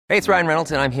Hey, it's Ryan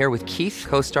Reynolds, and I'm here with Keith,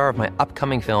 co-star of my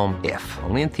upcoming film, If,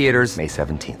 only in theaters May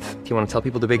 17th. Do you want to tell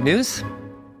people the big news?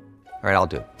 All right, I'll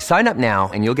do it. Sign up now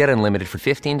and you'll get unlimited for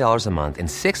 $15 a month and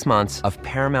 6 months of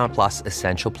Paramount Plus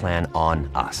Essential Plan on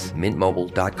us.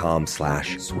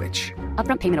 MintMobile.com/switch.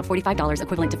 Upfront payment of $45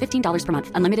 equivalent to $15 per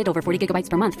month. Unlimited over 40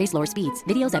 gigabytes per month. Face lower speeds.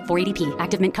 Videos at 480p.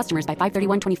 Active Mint customers by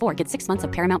 531.24 get 6 months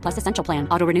of Paramount Plus Essential Plan.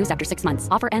 Auto renews after 6 months.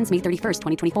 Offer ends May 31st,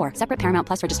 2024. Separate Paramount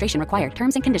Plus registration required.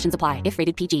 Terms and conditions apply if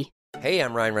rated PG. Hey,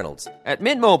 I'm Ryan Reynolds. At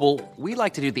Mint Mobile, we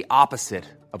like to do the opposite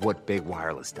of what Big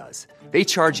Wireless does. They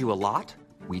charge you a lot.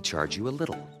 We charge you a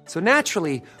little. So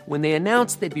naturally, when they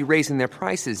announced they'd be raising their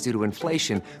prices due to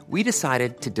inflation, we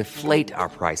decided to deflate our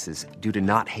prices due to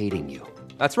not hating you.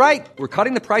 That's right. We're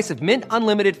cutting the price of Mint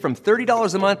Unlimited from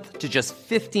 $30 a month to just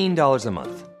 $15 a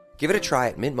month. Give it a try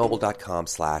at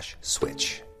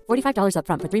mintmobile.com/switch. $45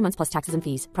 upfront for 3 months plus taxes and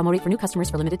fees. Promo rate for new customers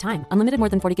for limited time. Unlimited more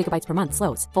than 40 gigabytes per month.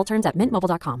 Slows full terms at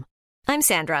mintmobile.com. I'm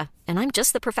Sandra, and I'm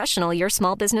just the professional your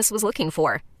small business was looking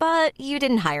for. But you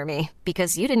didn't hire me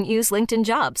because you didn't use LinkedIn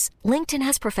Jobs. LinkedIn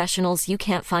has professionals you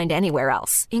can't find anywhere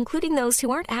else, including those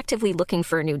who aren't actively looking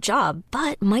for a new job,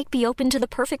 but might be open to the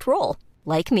perfect role,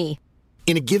 like me.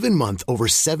 In a given month, over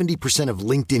 70% of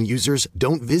LinkedIn users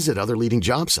don't visit other leading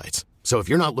job sites. So if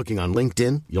you're not looking on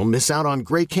LinkedIn, you'll miss out on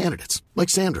great candidates like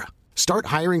Sandra. Start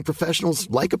hiring professionals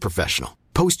like a professional.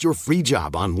 Post your free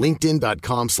job on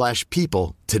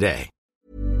linkedin.com/people today.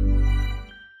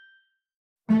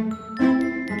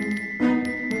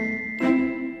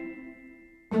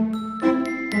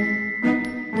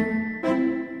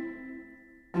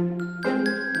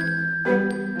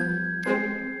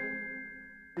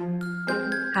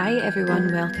 Hi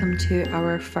everyone, welcome to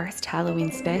our first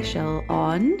Halloween special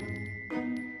on...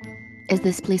 Is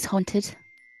this place haunted?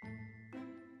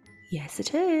 Yes,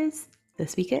 it is.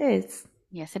 This week it is.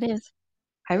 Yes, it is.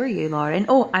 How are you, Lauren?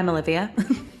 Oh, I'm Olivia.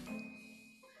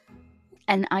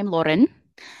 And I'm Lauren.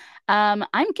 I'm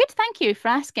good, thank you for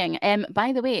asking.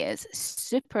 By the way, it's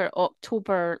super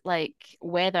October-like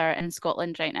weather in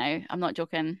Scotland right now. I'm not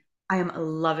joking. I am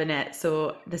loving it.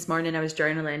 So this morning I was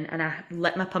journaling and I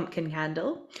lit my pumpkin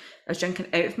candle. I was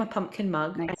drinking out of my pumpkin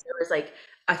mug. Nice. And there was like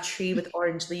a tree with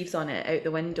orange leaves on it out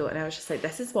the window. And I was just like,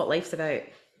 this is what life's about.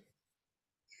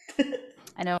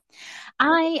 I know.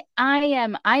 I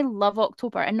love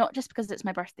October, and not just because it's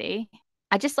my birthday.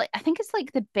 I think it's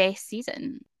like the best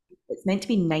season. It's meant to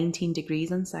be 19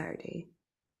 degrees on Saturday.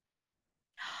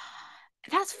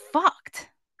 That's fucked.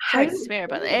 I swear,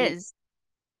 but it is.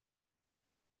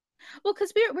 Well,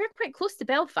 because we're quite close to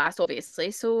Belfast,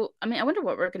 obviously. So I mean, I wonder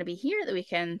what we're going to be here at the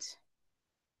weekend.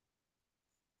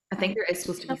 I think there is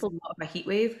supposed to be somewhat of a heat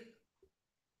wave.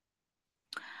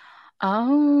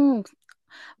 Oh,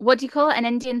 what do you call it? An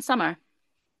Indian summer?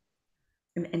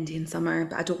 An Indian summer,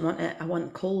 but I don't want it. I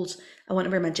want cold. I want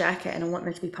to wear my jacket and I want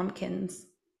there to be pumpkins.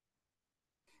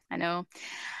 I know.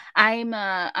 I'm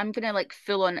gonna like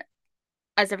full on,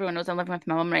 as everyone knows, I'm living with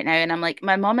my mum right now, and I'm like,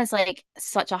 my mum is like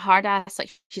such a hard ass,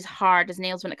 like she's hard as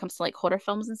nails when it comes to like horror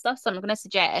films and stuff. So I'm gonna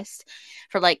suggest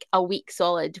for like a week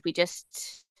solid, we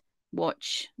just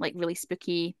watch like really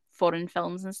spooky foreign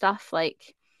films and stuff.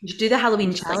 Like you should do the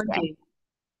Halloween challenge. Like,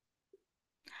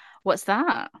 what's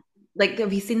that? Like,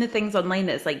 have you seen the things online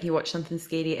that's like you watch something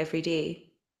scary every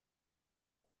day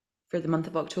for the month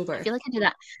of October? I feel like I do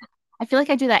that. I feel like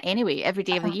I do that anyway, every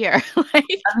day of the year.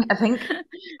 I think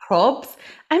props.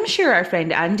 I'm sure our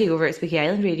friend Andy over at Spooky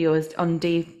Island Radio is on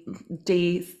day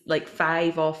like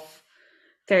 5 of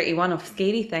 31 of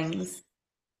scary things.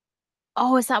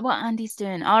 Oh, is that what Andy's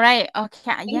doing? All right.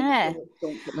 Okay. Yeah.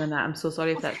 Don't put me on that. I'm so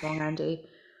sorry if that's wrong, Andy.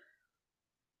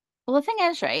 Well, the thing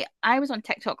is, right, I was on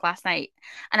TikTok last night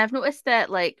and I've noticed that,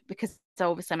 like, because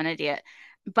obviously I'm an idiot,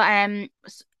 but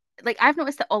like I've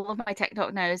noticed that all of my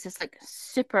TikTok now is just like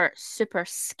super, super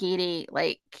scary,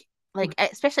 like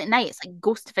especially at night, it's like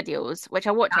ghost videos, which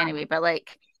I watch anyway, but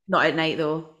like not at night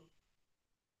though.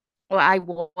 Well, I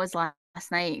was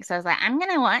last night because I was like, I'm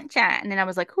gonna watch it, and then I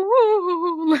was like,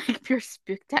 ooh, like pure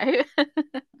spooked out.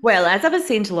 Well, as I was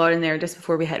saying to Lauren there just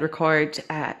before we hit record,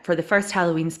 for the first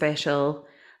Halloween special,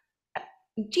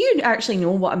 do you actually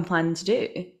know what I'm planning to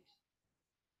do?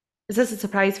 Is this a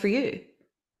surprise for you?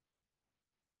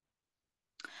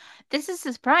 This is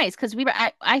a surprise because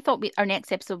I thought our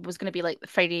next episode was going to be like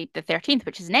Friday the 13th,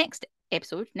 which is next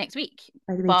episode next week.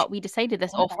 But we decided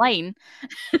this offline.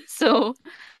 So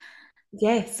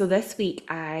yeah, so this week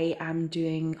I am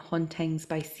doing Hauntings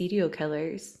by serial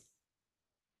killers.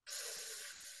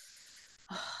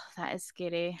 Oh, that is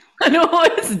scary. I know,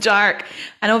 it's dark.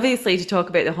 And obviously to talk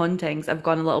about the hauntings, I've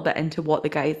gone a little bit into what the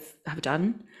guys have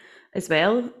done as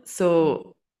well.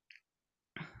 So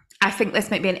I think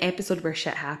this might be an episode where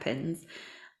shit happens.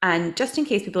 And just in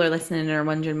case people are listening and are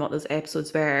wondering what those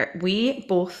episodes were, we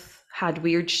both had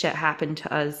weird shit happen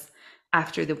to us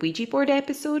after the Ouija board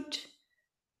episode,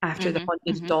 after the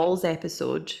Haunted Dolls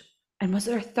episode, and was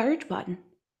there a third one?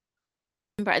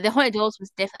 But the Haunted Dolls was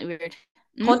definitely weird.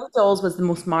 Haunted Dolls was the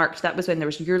most marked. That was when there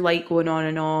was your light going on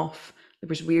and off. There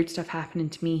was weird stuff happening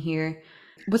to me here.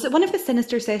 Was it one of the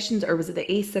Sinister Sessions or was it the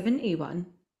A70 one?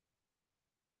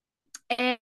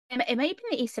 It might have been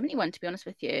the A70 one, to be honest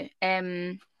with you.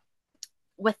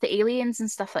 With the aliens and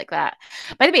stuff like that.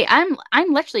 By the way,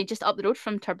 I'm literally just up the road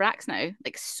from Turbrax now.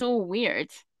 Like, so weird.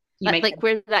 Like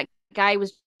where that guy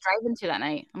was driving to that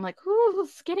night. I'm like, ooh,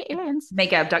 scary aliens. May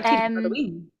get abducted for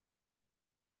Halloween.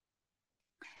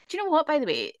 Do you know what, by the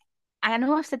way? I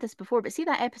know I've said this before, but see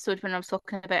that episode when I was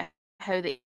talking about how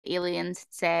the aliens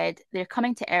said they're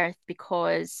coming to Earth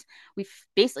because we've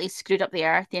basically screwed up the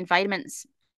Earth. The environment's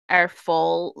our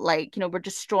fault. Like, we're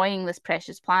destroying this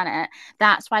precious planet.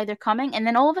 That's why they're coming. And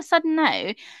then all of a sudden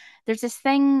now, there's this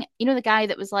thing, the guy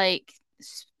that was like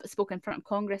spoke in front of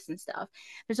Congress and stuff.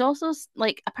 There's also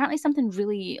like apparently something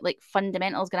really like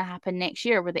fundamental is going to happen next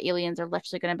year where the aliens are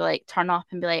literally going to be like turn up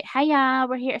and be like, "Hiya,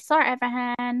 we're here to sort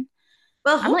everything."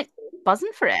 Well, I'm like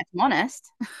buzzing for it, if I'm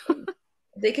honest.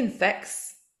 They can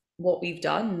fix what we've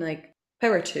done. Like,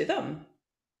 power to them.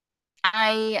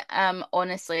 I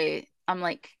honestly, I'm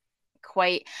like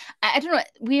quite, I don't know,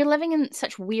 we're living in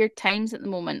such weird times at the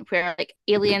moment where like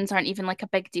aliens aren't even like a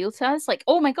big deal to us. Like,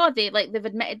 oh my god, they've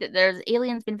admitted that there's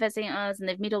aliens been visiting us and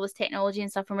they've made all this technology and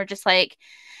stuff, and we're just like,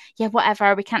 yeah,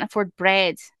 whatever, we can't afford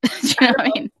bread. Do you know what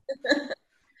I mean?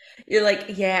 You're like,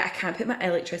 yeah, I can't put my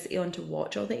electricity on to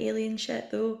watch all the alien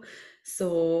shit though.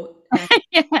 So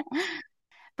yeah.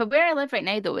 But where I live right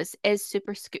now, though, is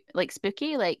super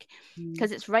spooky, like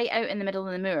because it's right out in the middle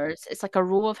of the moors. It's like a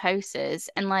row of houses,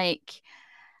 and like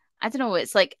I don't know.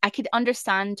 It's like I could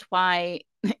understand why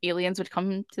aliens would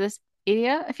come to this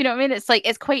area, if you know what I mean. It's like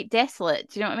it's quite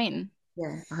desolate. Do you know what I mean?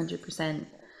 Yeah, 100%.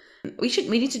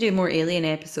 We need to do more alien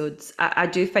episodes. I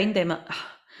do find them.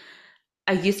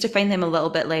 I used to find them a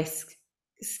little bit less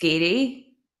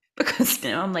scary because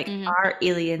now I'm like, are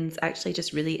aliens actually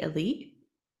just really elite?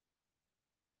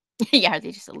 Yeah, are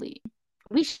they just elite?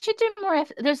 We should do more.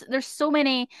 There's so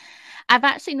many. I've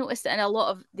actually noticed that in a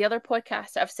lot of the other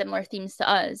podcasts that have similar themes to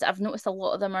us, I've noticed a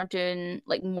lot of them are doing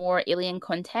like more alien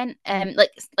content.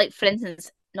 Like for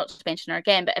instance, not to mention her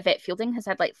again, but Yvette Fielding has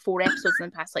had like 4 episodes in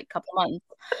the past like couple of months.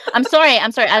 I'm sorry.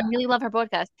 I really love her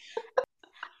podcast.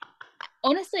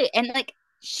 Honestly, and like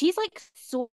she's like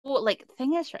so like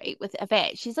thing is right with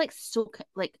Yvette, she's like so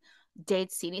like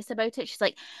dead serious about it. She's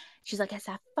like it's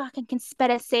a fucking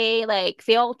conspiracy. Like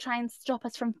they all try and stop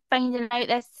us from finding out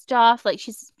this stuff. Like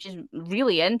she's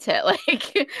really into it.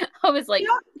 Like I was like,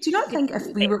 do you not think if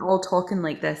we were all talking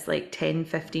like this like 10,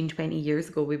 15, 20 years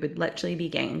ago, we would literally be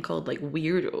getting called like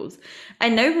weirdos?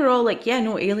 And now we're all like, yeah,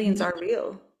 no, aliens are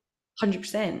real.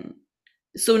 100%.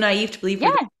 So naive to believe we're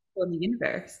the people in the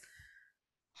universe.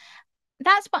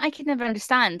 That's what I could never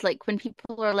understand. Like when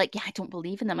people are like, yeah, I don't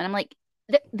believe in them. And I'm like,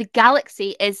 the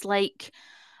galaxy is like,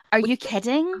 are you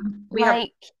kidding? We have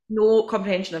no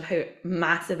comprehension of how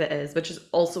massive it is, which is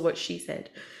also what she said.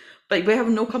 But we have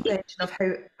no comprehension of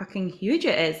how fucking huge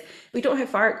it is. We don't know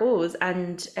how far it goes.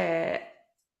 And I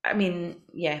mean,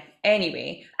 yeah.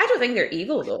 Anyway, I don't think they're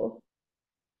evil though.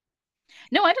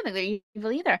 No, I don't think they're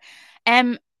evil either.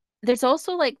 There's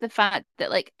also like the fact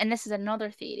that like, and this is another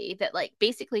theory that like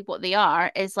basically what they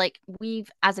are is like we've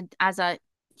as a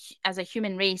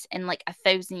human race in like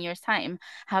 1,000 years time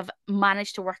have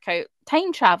managed to work out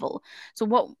time travel. So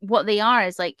what they are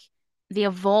is like the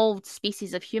evolved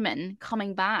species of human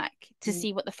coming back to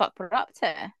see what the fuck we're up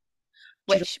to,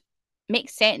 which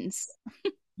makes sense.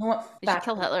 You know what? They should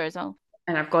kill Hitler as well.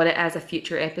 And I've got it as a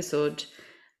future episode: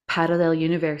 parallel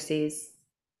universes.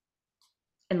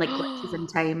 And like glitches in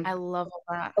time. I love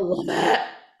that. I love it.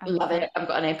 I love it. I've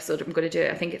got an episode. I'm going to do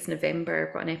it. I think it's November.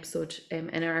 I've got an episode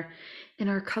in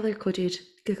our color coded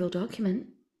Google document.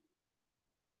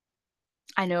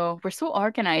 I know, we're so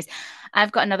organized.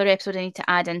 I've got another episode I need to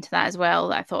add into that as well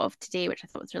that I thought of today, which I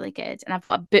thought was really good. And I've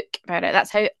got a book about it.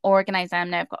 That's how organized I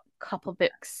am now. I've got a couple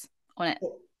books on it.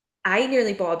 I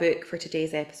nearly bought a book for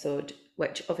today's episode,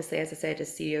 which obviously, as I said,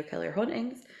 is Serial Killer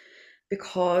Hauntings,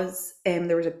 because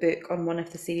there was a book on one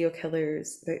of the serial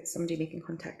killers about somebody making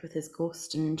contact with his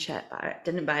ghost and shit, but I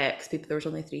didn't buy it because there was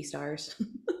only 3 stars.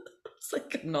 It's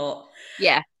like, I'm not.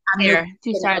 Yeah, fair.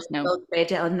 2 stars, no.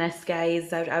 Read it on this,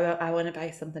 guys. I want to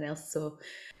buy something else. So,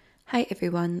 hi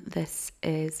everyone, this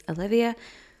is Olivia.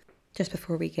 Just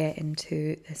before we get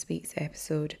into this week's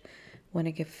episode, I want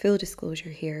to give full disclosure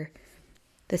here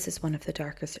This is one of the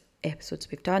darkest episodes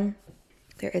we've done.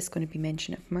 There is going to be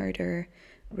mention of murder,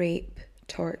 rape,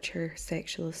 torture,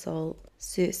 sexual assault,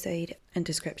 suicide, and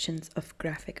descriptions of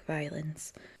graphic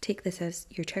violence. Take this as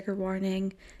your trigger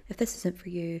warning. If this isn't for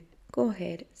you, go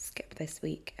ahead, skip this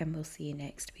week, and we'll see you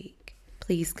next week.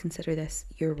 Please consider this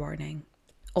your warning.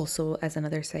 Also, as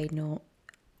another side note,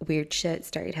 weird shit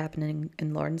started happening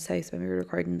in Lauren's house when we were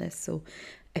recording this, so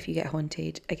if you get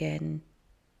haunted again,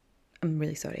 I'm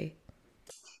really sorry.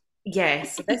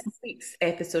 Yes, so this week's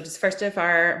episode is first of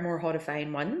our more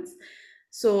horrifying ones.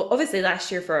 So obviously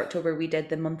last year for October we did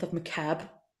the month of macabre,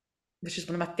 which is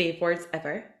one of my favourite words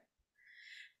ever.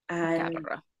 And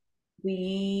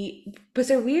was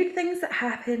there weird things that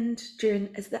happened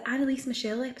during, is the Annalise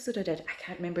Michelle episode I did? I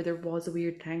can't remember, there was a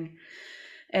weird thing.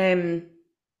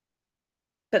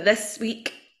 But this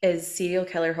week is serial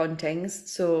killer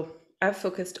hauntings. So I've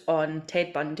focused on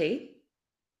Ted Bundy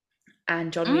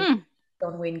and John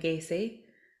Wayne Gacy.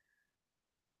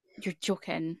 You're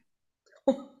joking.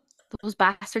 Those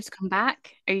bastards come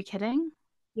back? Are you kidding?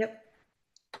 Yep,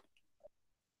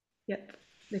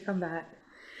 they come back.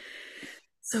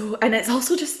 So, and it's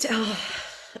also just,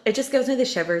 it just gives me the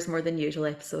shivers more than usual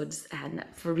episodes, and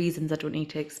for reasons I don't need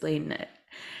to explain it.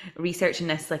 Researching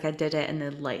this, like I did it in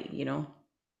the light, you know.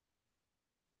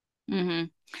 You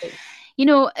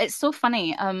know, it's so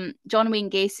funny. John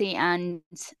Wayne Gacy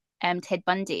and Ted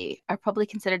Bundy are probably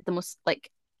considered the most like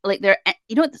they're,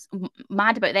 you know what's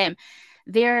mad about them?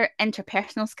 Their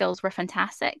interpersonal skills were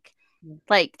fantastic.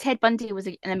 Like Ted Bundy was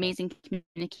an amazing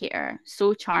communicator,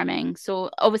 so charming, so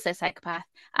obviously a psychopath,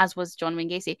 as was John Wayne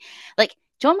Gacy. Like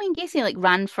John Wayne Gacy like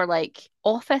ran for like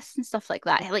office and stuff like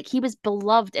that. Like he was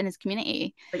beloved in his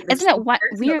community. Like, isn't it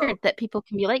weird that people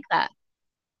can be like that?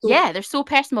 So, yeah, they're so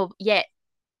personal yet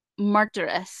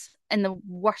murderous in the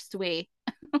worst way.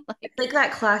 It's like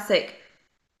that classic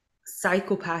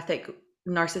psychopathic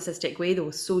narcissistic way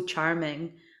though, so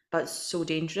charming but so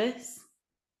dangerous.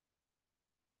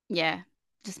 Yeah,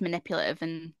 just manipulative,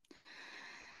 and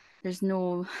there's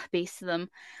no base to them.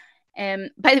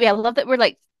 By the way, I love that we're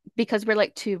like, because we're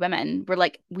like two women, we're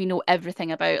like, we know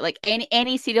everything about like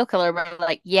any serial killer. We're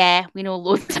like, yeah, we know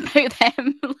loads about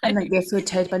them. And like, yes, so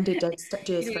Ted Bundy did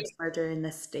do his first murder in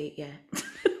this state, yeah.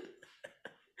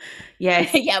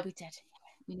 Yes. Yeah, we did.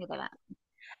 We knew about that.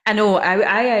 I know.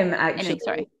 I am actually. Anyway,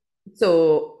 sorry.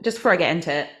 So just before I get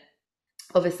into it,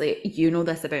 obviously you know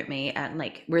this about me, and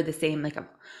like we're the same. Like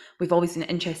we've always been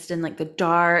interested in like the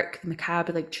dark, the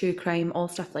macabre, like true crime, all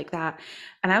stuff like that.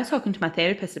 And I was talking to my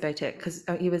therapist about it because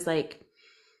he was like,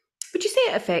 "Would you say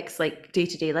it affects like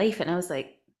day-to-day life?" And I was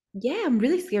like, "Yeah, I'm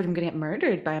really scared I'm going to get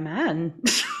murdered by a man."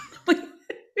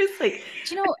 It's like,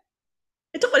 do you know?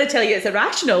 I don't want to tell you it's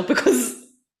irrational because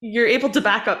you're able to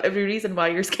back up every reason why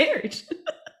you're scared.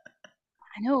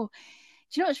 I know.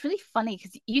 Do you know, it's really funny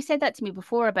because you said that to me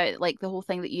before about like the whole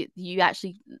thing that you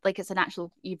actually like, it's an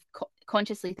actual, you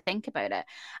consciously think about it.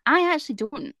 I actually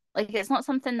don't. Like, it's not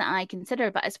something that I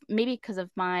consider, but it's maybe because of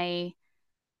my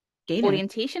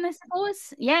orientation, I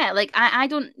suppose. Yeah, like I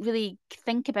don't really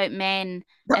think about men.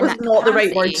 That was not the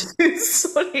right word to use.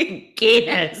 Sorry,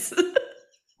 gayness.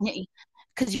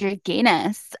 Because you're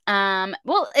gayness.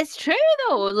 Well, it's true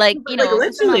though. Like, you know,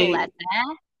 literally.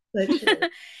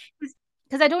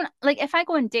 Because I don't like, if I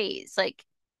go on dates, like,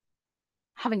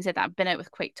 having said that, I've been out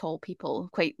with quite tall people,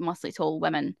 quite mostly tall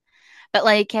women, but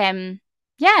like, yeah,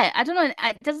 I don't know.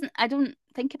 I don't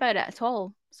think about it at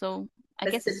all. So I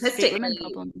guess it's a straight women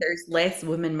problem. There's less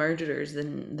women murderers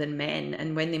than men,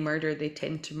 and when they murder, they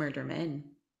tend to murder men.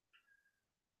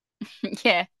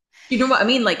 Yeah. You know what I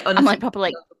mean? Like, I'm like proper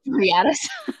like Rihanna.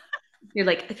 You're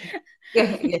like,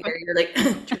 yeah, you're like,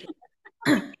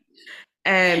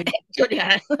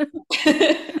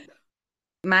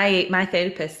 my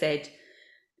therapist said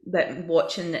that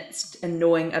watching it and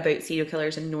knowing about serial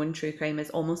killers and knowing true crime is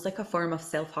almost like a form of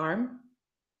self-harm.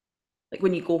 Like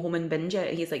when you go home and binge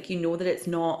it, he's like, you know that it's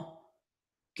not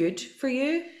good for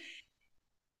you.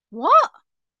 What?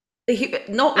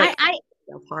 Not like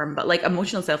self-harm, but like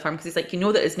emotional self-harm, because he's like, you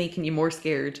know that it's making you more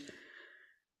scared.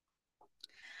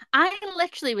 I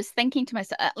literally was thinking to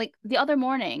myself, like the other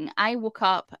morning, I woke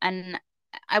up and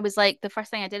I was like, the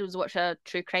first thing I did was watch a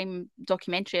true crime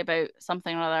documentary about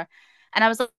something or other. And I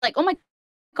was like, oh my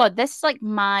God, this is like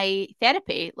my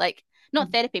therapy. Like,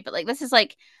 not therapy, but like, this is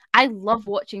like, I love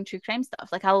watching true crime stuff.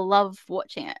 Like, I love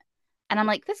watching it. And I'm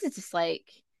like, this is just like,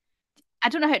 I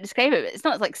don't know how to describe it. But it's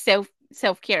not like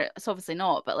self-care. It's obviously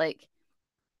not, but like,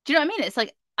 do you know what I mean? It's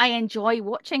like, I enjoy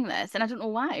watching this and I don't know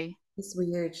why. It's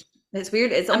weird. It's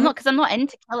weird. It's because I'm not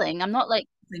into killing. I'm not like,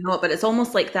 no, but it's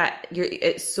almost like that.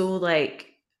 It's so like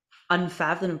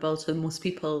unfathomable to most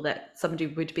people that somebody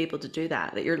would be able to do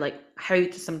that. That you're like, how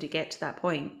does somebody get to that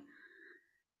point?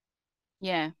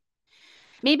 Yeah.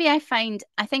 Maybe I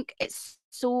think it's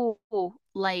so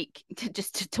like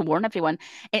to warn everyone,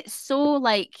 it's so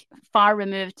like far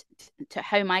removed to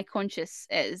how my conscious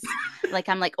is. Like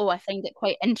I'm like, oh, I find it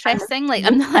quite And interesting. Like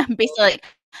I'm basically like,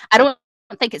 I don't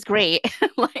think it's great.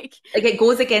 like it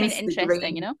goes I find it against the interesting,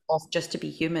 grain you know? of just to be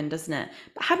human, doesn't it?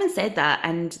 But having said that,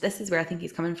 and this is where I think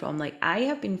he's coming from, like I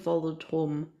have been followed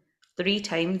home 3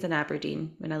 times in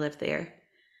Aberdeen when I lived there.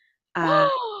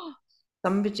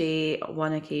 Somebody on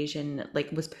one occasion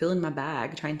like was pulling my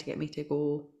bag trying to get me to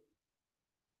go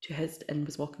to his and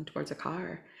was walking towards a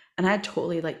car. And I had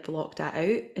totally like blocked that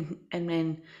out. And then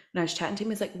when I was chatting to him,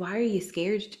 he was like, why are you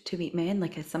scared to meet men?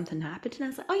 Like, has something happened? And I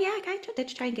was like, oh yeah, a guy did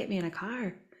try and get me in a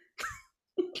car.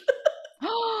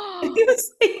 And he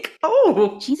was like,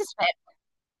 oh. Jesus,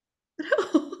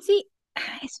 No. see,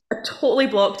 I totally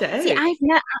blocked it see,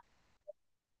 out.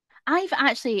 I've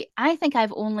actually, I think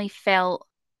I've only felt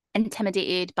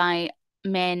intimidated by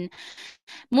men.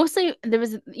 Mostly, there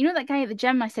was, you know, that guy at the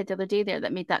gym I said the other day there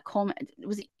that made that comment.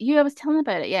 Was it you? I was telling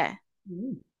about it. Yeah.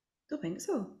 Don't think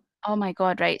so. Oh my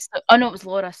God, right. So, oh no, it was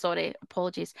Laura. Sorry,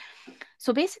 apologies.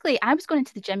 So basically, I was going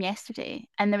into the gym yesterday,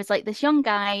 and there was like this young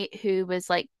guy who was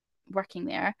like working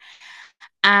there,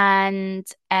 and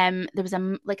there was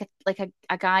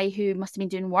a guy who must have been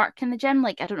doing work in the gym.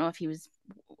 Like I don't know if he was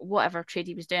whatever trade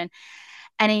he was doing,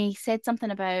 and he said something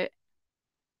about,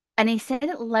 and he said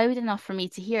it loud enough for me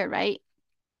to hear, right?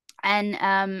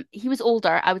 And he was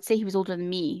older. I would say he was older than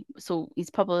me, so he's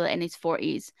probably in his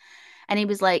 40s. And he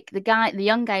was like, the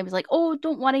young guy was like, oh,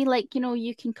 don't worry, like, you know,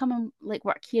 you can come and like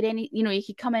work here you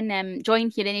could come and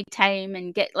join here anytime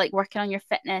and get like working on your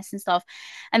fitness and stuff.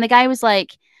 And the guy was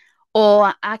like,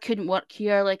 oh, I couldn't work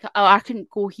here, like, oh, I couldn't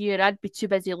go here, I'd be too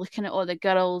busy looking at all the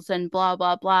girls and blah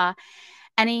blah blah.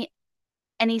 And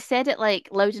he said it like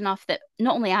loud enough that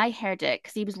not only I heard it,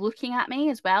 because he was looking at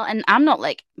me as well. And I'm not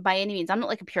like, by any means, I'm not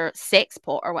like a pure sex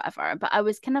pot or whatever, but I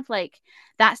was kind of like,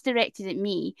 that's directed at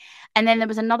me. And then there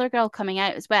was another girl coming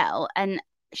out as well. And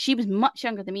she was much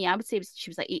younger than me. I would say she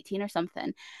was like 18 or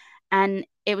something. And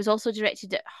it was also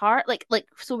directed at her, like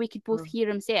so we could both hear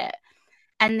him say it.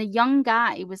 And the young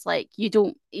guy was like, you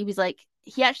don't, he was like,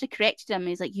 he actually corrected him.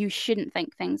 He's like, you shouldn't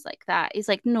think things like that. He's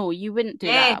like, no, you wouldn't do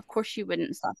Yeah. that. Of course you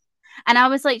wouldn't. Stuff. And I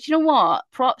was like, do you know what?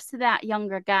 Props to that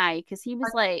younger guy, because he was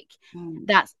like,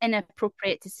 that's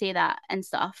inappropriate to say that and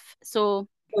stuff. So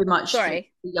Very much like,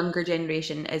 sorry. the younger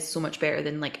generation is so much better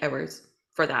than like ours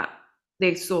for that.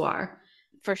 They so are.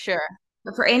 For sure.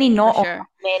 But for any not all sure.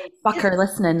 men fucker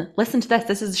listening, listen to this.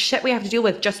 This is shit we have to deal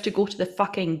with just to go to the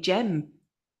fucking gym.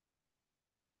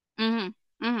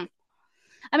 Mm-hmm. Mm-hmm.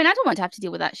 I mean, I don't want to have to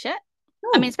deal with that shit.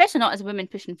 No. I mean, especially not as a woman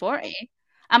pushing 40.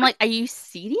 I'm like, are you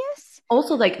serious?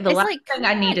 Also, like, the It's last like, thing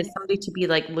I need is somebody to be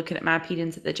like looking at my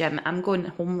appearance at the gym. I'm going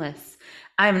homeless.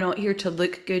 I'm not here to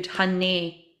look good,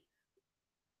 honey.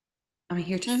 I'm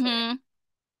here to mm-hmm.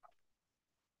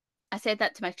 I said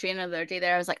that to my trainer the other day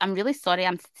there. I was like, I'm really sorry,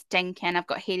 I'm stinking. I've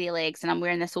got hairy legs and I'm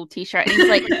wearing this old t-shirt. And he's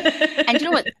like, and you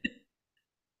know what?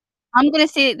 I'm going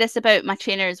to say this about my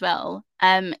trainer as well.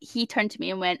 He turned to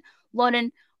me and went,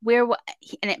 Lauren, wear what,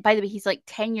 by the way, he's like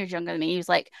 10 years younger than me. He was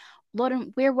like,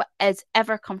 Lauren, wear what is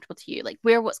ever comfortable to you. Like,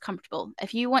 wear what's comfortable.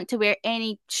 If you want to wear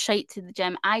any shite to the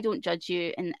gym, I don't judge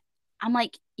you. And I'm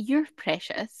like, you're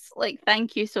precious. Like,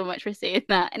 thank you so much for saying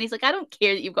that. And he's like, I don't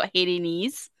care that you've got hairy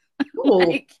knees. Oh,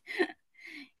 Like,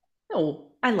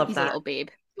 no, I love he's a that. little babe.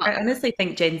 I honestly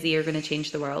think Gen Z are going to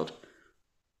change the world.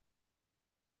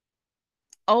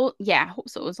 Oh yeah, I hope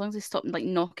so. As long as they stop like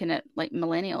knocking at like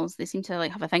millennials, they seem to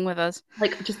like have a thing with us.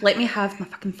 Like, just let me have my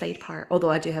fucking side part. Although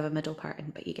I do have a middle part,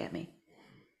 but you get me.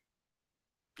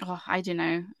 Oh, I do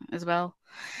now as well.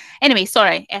 Anyway,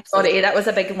 sorry. Sorry, that was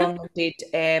a big long-winded.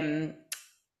 That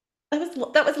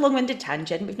was a long-winded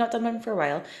tangent. We've not done one for a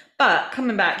while, but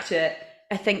coming back to it,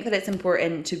 I think that it's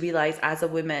important to realize as a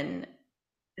woman,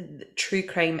 true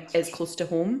crime is close to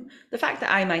home. The fact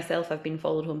that I myself have been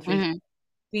followed home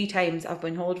three times. I've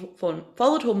been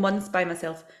followed home once by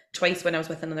myself, twice when I was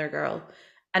with another girl,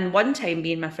 and one time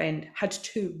me and my friend had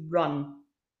to run.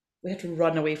 We had to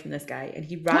run away from this guy, and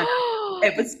he ran.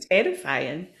 It was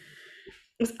terrifying.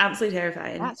 It was absolutely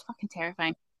terrifying. That's fucking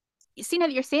terrifying. You see, now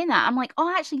that you're saying that, I'm like,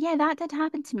 oh, actually, yeah, that did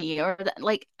happen to me. Or that,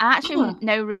 like, I actually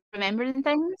now remembering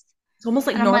things. It's almost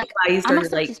like normalized, like, or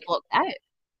like just blocked out.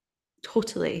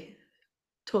 Totally.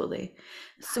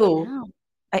 So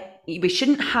we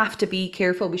shouldn't have to be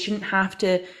careful. We shouldn't have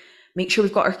to make sure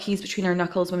we've got our keys between our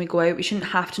knuckles when we go out. We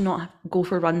shouldn't have to not go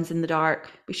for runs in the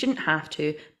dark. We shouldn't have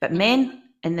to. But men,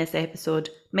 in this episode,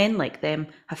 men like them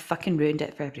have fucking ruined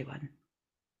it for everyone.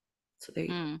 So there you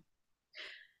go.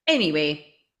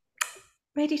 Anyway,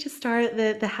 ready to start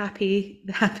the happy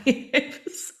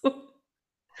episode.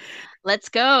 Let's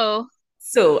go.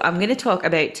 So I'm going to talk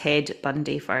about Ted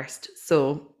Bundy first.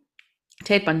 So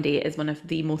Ted Bundy is one of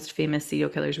the most famous serial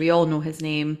killers. We all know his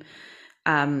name.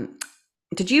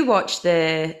 Did you watch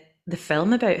the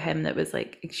film about him that was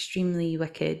like extremely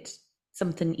wicked,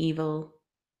 something evil?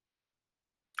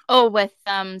 Oh, with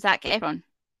Zac Efron.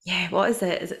 Yeah, what is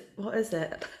it? What is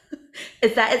it?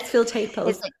 Is that its full title?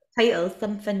 It's like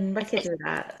Something wicked it's, or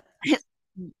that? it's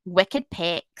Wicked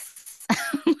Pecs.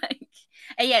 Like,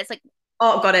 yeah, it's like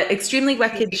Oh, got it. Extremely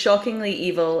wicked, shockingly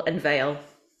evil, and vile.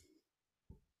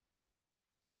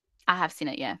 I have seen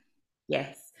it, yeah.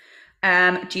 Yes.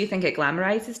 Do you think it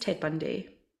glamorizes Ted Bundy?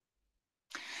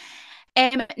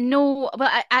 No,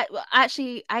 but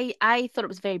I thought it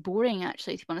was very boring,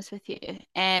 actually, to be honest with you.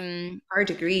 Hard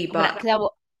agree, Because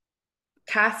but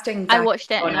casting I Zac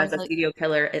watched it Efron and I as was a like, serial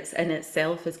killer, it's in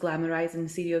itself is glamorizing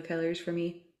serial killers for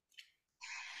me.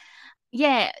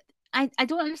 yeah, I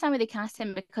don't understand why they cast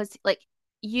him because like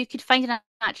you could find an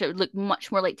actor that would look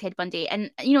much more like Ted Bundy,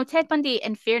 and Ted Bundy,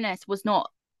 in fairness, was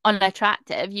not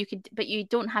unattractive. But you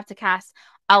don't have to cast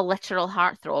a literal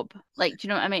heartthrob. Like, do you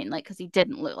know what I mean? Like, because he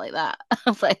didn't look like that.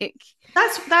 Like,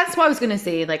 That's what I was going to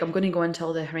say. Like, I'm going to go into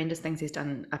all the horrendous things he's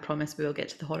done. I promise we will get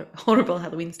to the horrible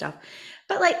Halloween stuff.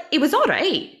 But like, it was all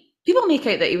right. People make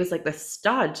out that he was like the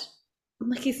stud. I'm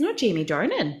like, he's not Jamie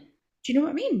Dornan. Do you know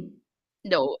what I mean?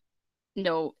 no,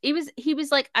 no, he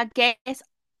was like, I guess,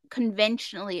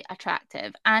 conventionally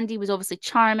attractive, and he was obviously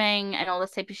charming and all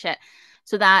this type of shit.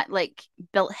 So that like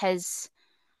built his,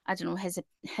 I don't know,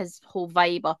 his whole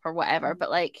vibe up or whatever.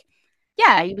 But like,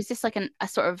 yeah, he was just like a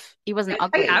sort of, he wasn't It's quite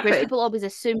ugly. Whereas average. people always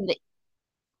assume that,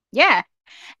 yeah,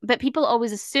 but people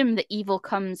always assume that evil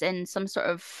comes in some sort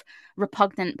of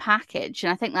repugnant package,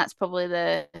 and I think that's probably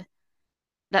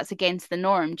that's against the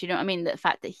norm. Do you know what I mean? The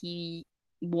fact that he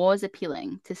was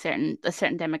appealing to a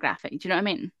certain demographic. Do you know what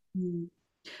I mean?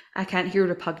 I can't hear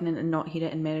repugnant and not hear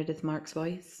it in Meredith Mark's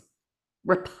voice.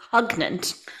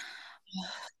 Repugnant.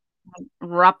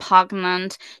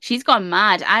 Repugnant. She's gone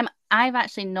mad. I've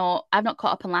not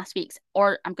caught up on last week's,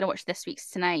 or I'm gonna watch this week's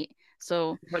tonight.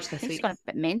 So Watch I this think she's week. gone a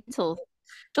bit mental.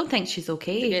 Don't think she's Is it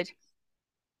okay. good?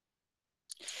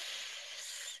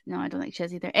 No, I don't think she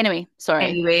is either. Anyway, sorry.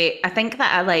 Anyway, I think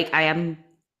that I am,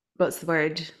 what's the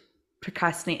word?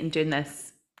 Procrastinating doing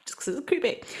this just because it's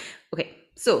creepy. Okay,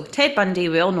 so Ted Bundy,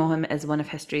 we all know him as one of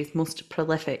history's most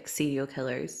prolific serial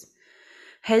killers.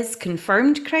 His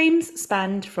confirmed crimes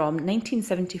spanned from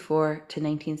 1974 to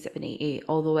 1978,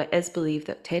 although it is believed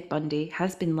that Ted Bundy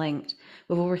has been linked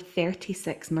with over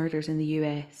 36 murders in the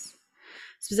US.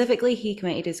 Specifically, he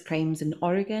committed his crimes in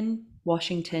Oregon,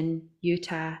 Washington,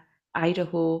 Utah,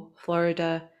 Idaho,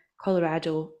 Florida,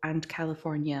 Colorado, and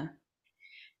California.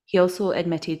 He also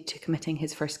admitted to committing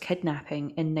his first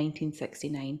kidnapping in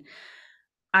 1969.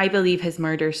 I believe his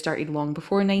murders started long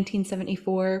before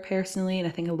 1974, personally, and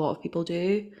I think a lot of people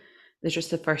do. There's just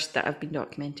the first that have been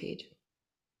documented.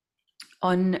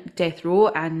 On death row,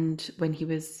 and when he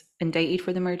was indicted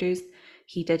for the murders,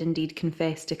 he did indeed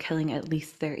confess to killing at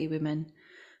least 30 women,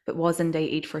 but was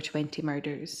indicted for 20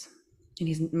 murders, and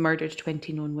he's murdered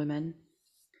 20 known women.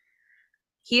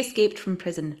 He escaped from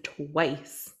prison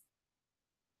twice.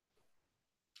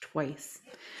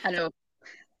 I know.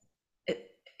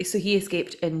 So he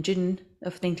escaped in June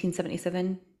of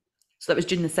 1977. So that was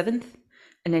June the 7th.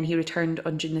 And then he returned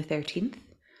on June the 13th.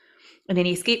 And then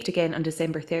he escaped again on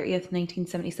December 30th,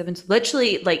 1977. So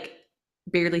literally like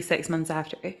barely 6 months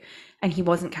after. And he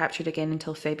wasn't captured again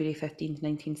until February 15th,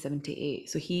 1978.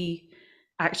 So he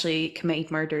actually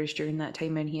committed murders during that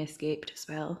time when he escaped as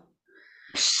well.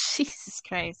 Jesus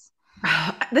Christ.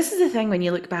 This is the thing when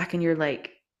you look back and you're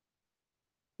like,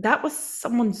 that was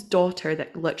someone's daughter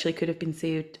that literally could have been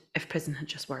saved if prison had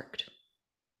just worked.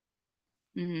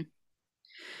 Mm-hmm.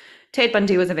 Ted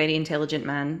Bundy was a very intelligent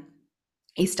man.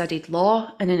 He studied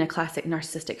law, and in a classic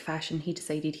narcissistic fashion, he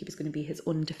decided he was going to be his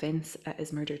own defence at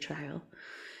his murder trial.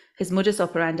 His modus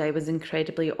operandi was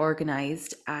incredibly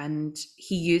organised, and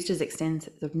he used his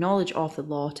extensive knowledge of the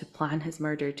law to plan his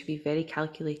murder, to be very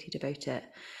calculated about it.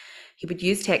 He would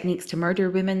use techniques to murder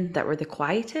women that were the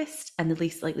quietest and the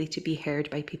least likely to be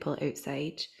heard by people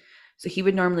outside. So he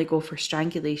would normally go for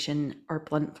strangulation or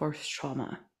blunt force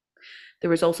trauma.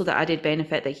 There was also the added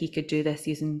benefit that he could do this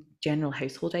using general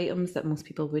household items that most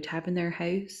people would have in their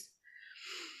house.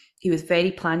 He was very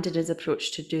planned in his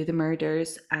approach to do the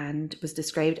murders and was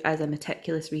described as a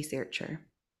meticulous researcher.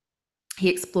 He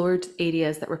explored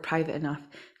areas that were private enough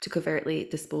to covertly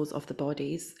dispose of the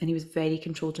bodies, and he was very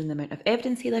controlled in the amount of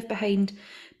evidence he left behind,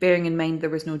 bearing in mind there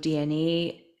was no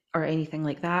DNA or anything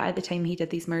like that at the time he did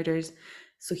these murders.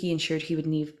 So he ensured he would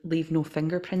leave no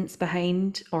fingerprints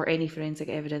behind or any forensic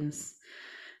evidence.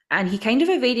 And he kind of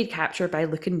evaded capture by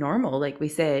looking normal, like we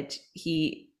said.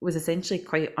 He was essentially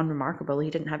quite unremarkable. He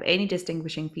didn't have any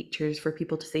distinguishing features for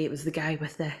people to say it was the guy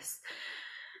with this.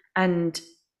 And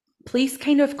police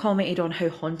kind of commented on how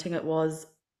haunting it was,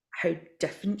 how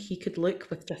different he could look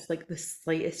with just like the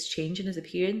slightest change in his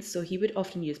appearance. So he would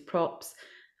often use props,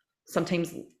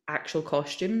 sometimes actual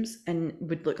costumes, and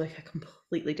would look like a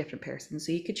completely different person.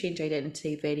 So he could change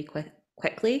identity very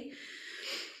quickly.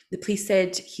 The police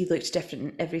said he looked different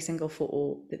in every single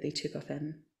photo that they took of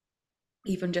him,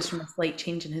 even just from a slight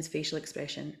change in his facial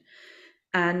expression.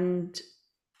 And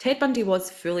Ted Bundy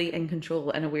was fully in control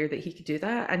and aware that he could do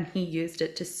that, and he used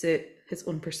it to suit his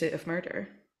own pursuit of murder.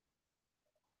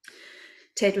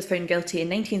 Ted was found guilty in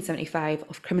 1975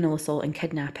 of criminal assault and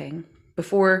kidnapping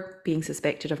before being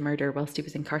suspected of murder whilst he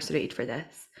was incarcerated for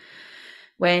this.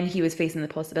 When he was facing the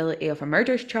possibility of a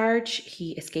murder charge,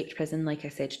 he escaped prison, like I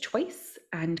said, twice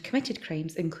and committed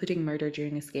crimes, including murder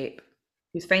during escape.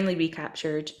 He was finally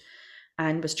recaptured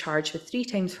and was charged with 3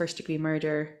 times first-degree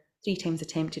murder, 3 times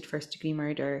attempted first-degree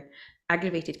murder,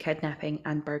 aggravated kidnapping,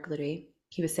 and burglary.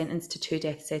 He was sentenced to 2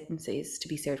 death sentences to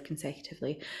be served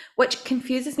consecutively, which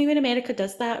confuses me when America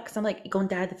does that, because I'm like, you're going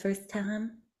to die the first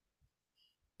time?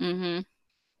 Mm-hmm.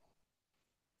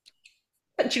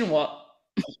 But you know what?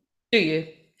 Do you?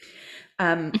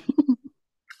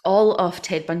 All of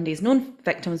Ted Bundy's known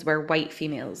victims were white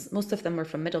females. Most of them were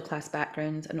from middle-class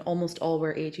backgrounds, and almost all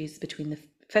were ages between the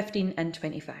 15 and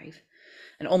 25.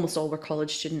 And almost all were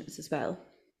college students as well.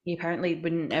 He apparently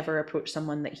wouldn't ever approach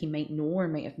someone that he might know or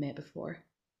might have met before.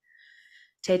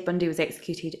 Ted Bundy was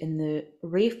executed in the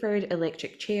Rayford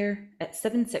electric chair at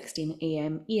 7:16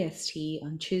 a.m. EST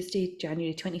on Tuesday,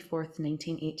 January 24th,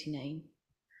 1989.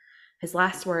 His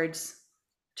last words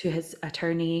to his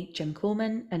attorney, Jim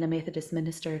Coleman, and a Methodist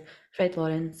minister, Fred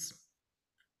Lawrence: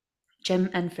 Jim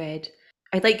and Fred,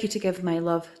 I'd like you to give my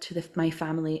love to my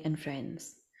family and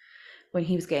friends. When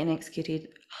he was getting executed,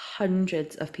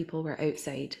 hundreds of people were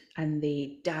outside and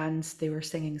they danced, they were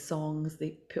singing songs,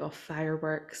 they put off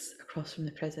fireworks across from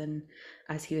the prison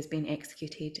as he was being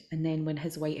executed. And then when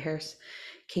his white hearse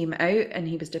came out and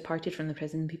he was departed from the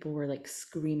prison, people were like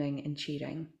screaming and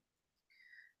cheering.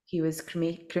 He was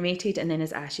cremated, and then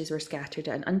his ashes were scattered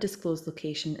at an undisclosed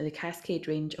location in the Cascade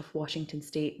Range of Washington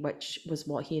State, which was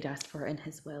what he had asked for in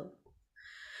his will.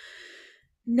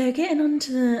 Now, getting on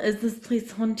to the is this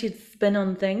place haunted spin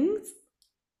on things,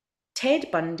 Ted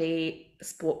Bundy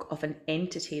spoke of an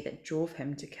entity that drove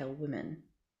him to kill women.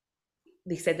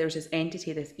 They said there was this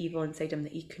entity, this evil inside him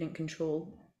that he couldn't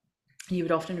control. He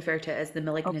would often refer to it as the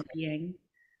malignant being.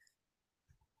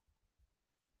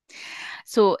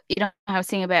 So, I was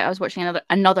saying about I was watching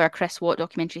another Chris Watt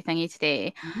documentary thingy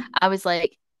today. I was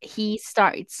like, he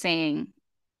started saying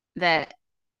that,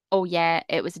 oh yeah,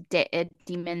 it was a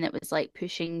demon that was like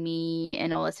pushing me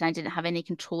and all this, and I didn't have any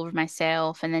control over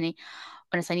myself. And then he,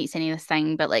 honestly, I need to send you this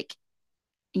thing, but like,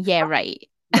 yeah, right.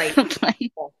 Right.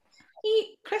 Like,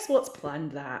 Chris Watts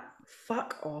planned that.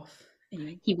 Fuck off.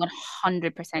 Anyway. he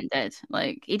 100% did.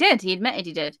 Like, he did. He admitted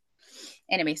he did.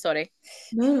 Anyway, sorry.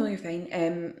 No, you're fine.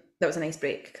 That was a nice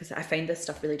break because I find this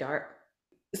stuff really dark.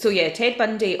 So yeah, Ted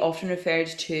Bundy often referred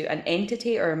to an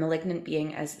entity or a malignant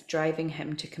being as driving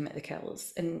him to commit the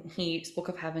kills. And he spoke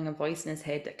of having a voice in his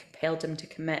head that compelled him to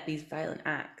commit these violent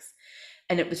acts.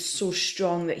 And it was so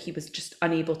strong that he was just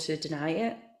unable to deny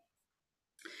it.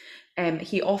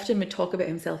 He often would talk about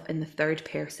himself in the third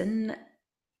person,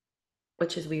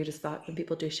 which is weird as fuck when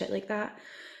people do shit like that.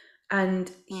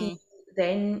 And he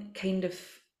then kind of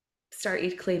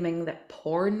started claiming that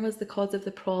porn was the cause of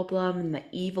the problem and that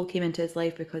evil came into his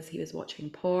life because he was watching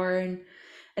porn.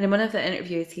 And in one of the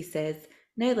interviews, he says,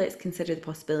 now let's consider the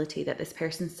possibility that this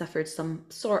person suffered some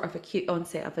sort of acute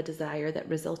onset of a desire that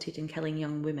resulted in killing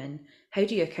young women. How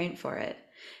do you account for it?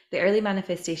 The early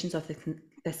manifestations of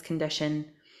this condition,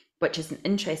 which is an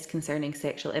interest concerning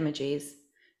sexual images,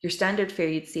 your standard fare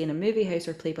you'd see in a movie house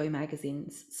or Playboy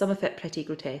magazines, some of it pretty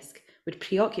grotesque, would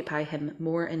preoccupy him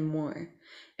more and more.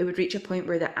 It would reach a point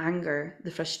where the anger,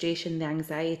 the frustration, the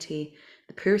anxiety,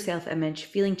 the poor self-image,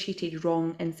 feeling cheated,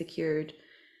 wrong, insecure,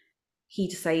 he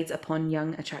decides upon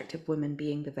young, attractive women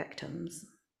being the victims.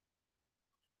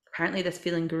 Apparently this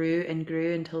feeling grew and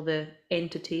grew until the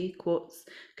entity, quotes,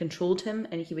 controlled him,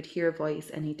 and he would hear a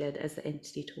voice and he did as the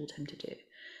entity told him to do.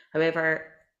 However,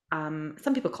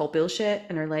 some people call bullshit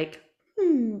and are like,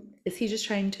 is he just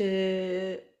trying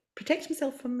to protect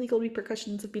himself from legal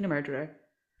repercussions of being a murderer.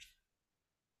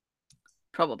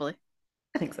 Probably.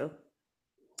 I think so.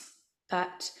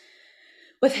 But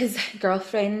with his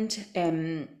girlfriend,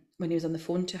 when he was on the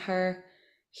phone to her,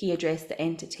 he addressed the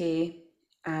entity,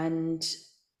 and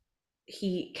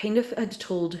he kind of had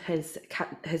told his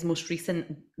most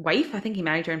recent wife, I think he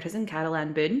married her in prison, Carol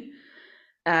Ann Boone,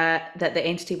 that the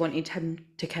entity wanted him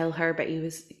to kill her, but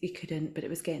he couldn't. But it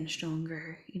was getting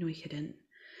stronger. He couldn't.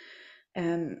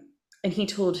 And he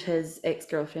told his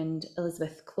ex-girlfriend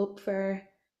Elizabeth Klopfer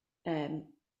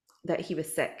that he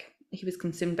was sick. He was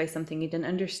consumed by something he didn't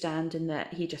understand, and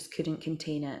that he just couldn't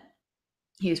contain it.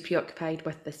 He was preoccupied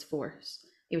with this force.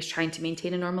 He was trying to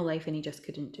maintain a normal life, and he just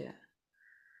couldn't do it.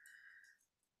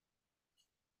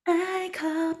 I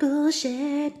call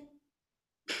bullshit.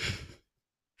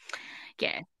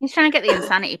 Yeah, he's trying to get the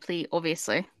insanity plea,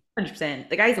 obviously. 100%.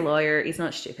 The guy's a lawyer. He's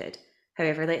not stupid.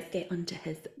 However, let's get onto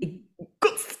his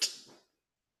ghost.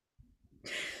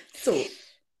 So,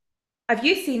 have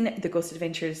you seen the Ghost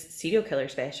Adventures serial killer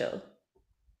special?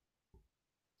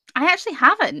 I actually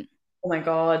haven't. Oh my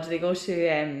god, they go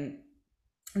to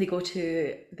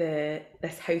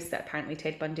this house that apparently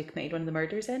Ted Bundy committed one of the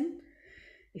murders in.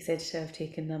 He said to have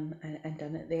taken them and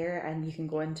done it there, and you can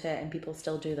go into it and people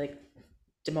still do like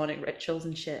demonic rituals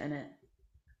and shit in it.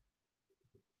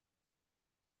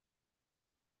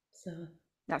 So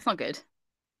That's not good.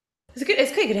 it's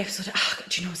quite a good episode. Oh god,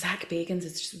 do you know Zach Bagans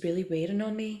is just really wearing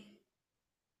on me.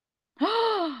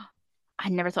 I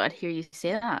never thought I'd hear you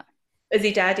say that. Is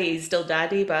he daddy? He's still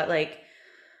daddy, but like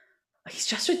he's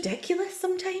just ridiculous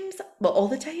sometimes. Well, all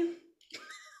the time.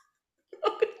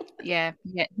 Yeah,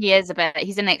 he is a bit.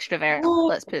 He's an extrovert. Oh,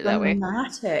 Let's put it that way.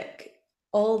 dramatic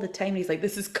all the time. He's like,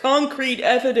 this is concrete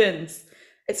evidence.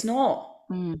 It's not.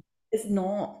 It's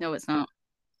not. No, it's not.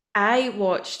 I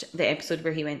watched the episode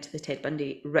where he went to the Ted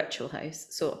Bundy ritual house.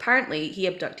 So apparently he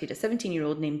abducted a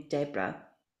 17-year-old named Deborah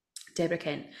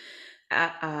Kent,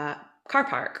 at a car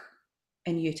park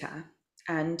in Utah.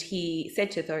 And he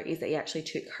said to authorities that he actually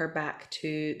took her back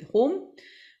to the home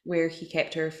where he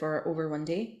kept her for over one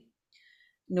day.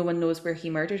 No one knows where he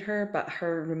murdered her, but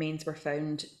her remains were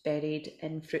found buried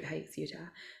in Fruit Heights, Utah.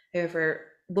 However,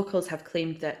 locals have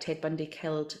claimed that Ted Bundy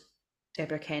killed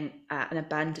Deborah Kent at an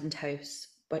abandoned house,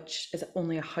 which is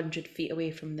only 100 feet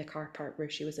away from the car park where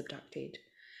she was abducted.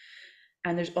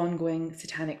 And there's ongoing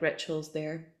satanic rituals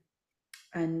there.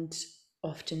 And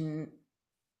often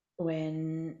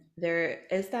when there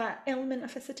is that element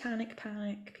of a satanic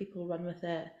panic, people run with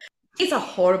it. He's a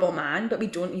horrible man, but we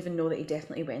don't even know that he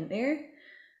definitely went there.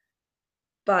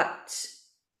 But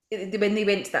when they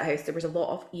went to that house, there was a lot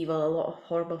of evil, a lot of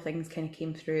horrible things kind of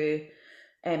came through.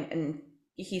 And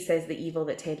he says the evil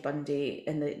that Ted Bundy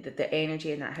and the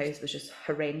energy in that house was just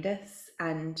horrendous.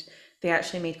 And they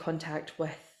actually made contact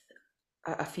with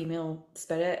a female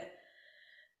spirit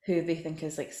who they think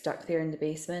is like stuck there in the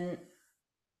basement.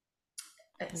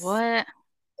 What?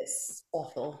 It's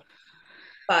awful.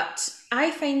 But I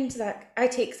find that I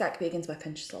take Zach Bagans with a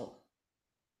pinch of salt.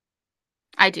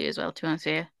 I do as well, to be honest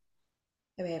with you.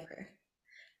 However,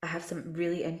 I have some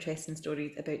really interesting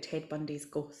stories about Ted Bundy's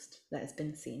ghost that has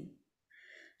been seen.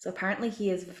 So apparently he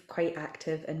is quite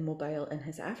active and mobile in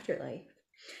his afterlife.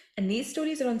 And these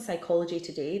stories are on Psychology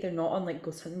Today. They're not on like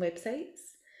ghost hunting websites,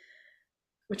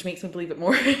 which makes me believe it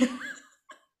more.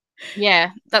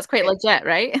 Yeah, that's quite legit,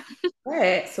 right?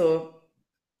 Right. So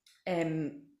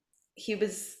he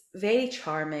was very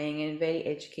charming and very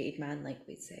educated man, like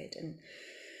we said, and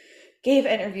gave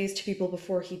interviews to people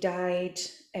before he died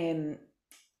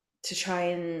to try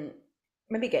and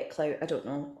maybe get clout. I don't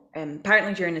know.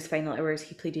 Apparently during his final hours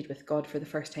he pleaded with God for the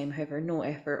first time. However, no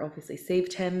effort obviously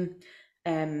saved him.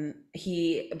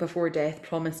 He before death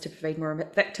promised to provide more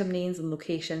victim names and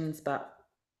locations, but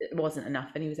it wasn't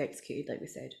enough and he was executed, like we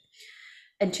said.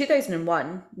 In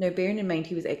 2001, now bearing in mind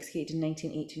he was executed in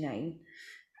 1989,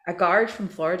 a guard from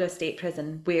Florida State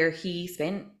Prison where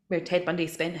Ted Bundy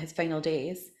spent his final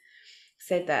days,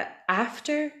 said that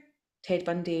after Ted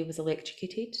Bundy was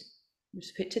electrocuted,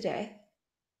 was put to death,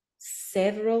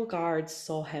 several guards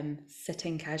saw him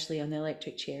sitting casually on the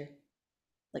electric chair,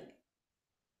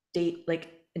 like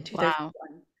in 2001.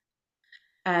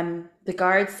 Wow. The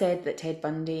guards said that Ted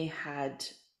Bundy had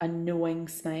a knowing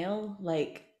smile,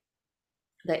 like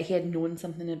that he had known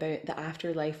something about the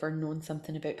afterlife or known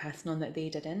something about passing on that they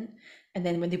didn't. And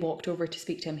then when they walked over to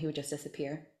speak to him, he would just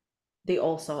disappear. They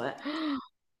all saw it.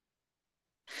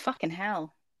 Fucking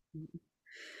hell.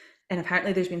 And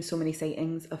apparently there's been so many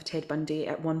sightings of Ted Bundy.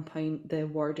 At one point, the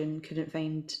warden couldn't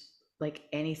find like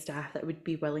any staff that would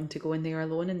be willing to go in there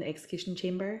alone in the execution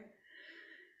chamber.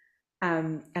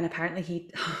 And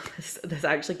apparently this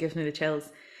actually gives me the chills.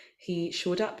 He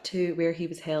showed up to where he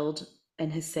was held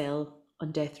in his cell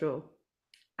on death row,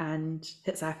 and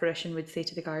his apparition would say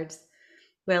to the guards,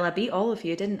 "Well, I beat all of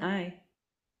you, didn't I?"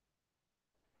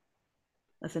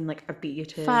 As in, like, I beat you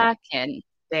to Fucking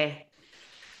death.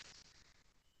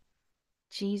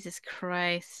 Jesus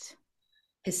Christ.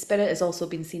 His spirit has also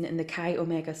been seen in the Chi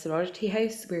Omega sorority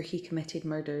house, where he committed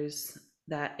murders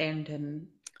that earned him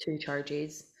 2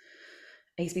 charges.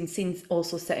 He's been seen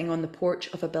also sitting on the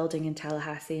porch of a building in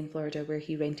Tallahassee in Florida, where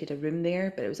he rented a room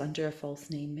there, but it was under a false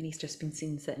name, and he's just been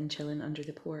seen sitting chilling under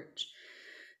the porch.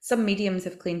 Some mediums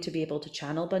have claimed to be able to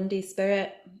channel Bundy's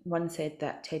spirit. One said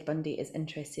that Ted Bundy is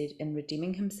interested in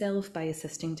redeeming himself by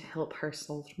assisting to help her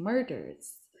solve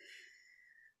murders.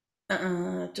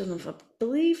 Don't know if I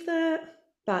believe that,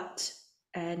 but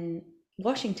in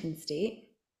Washington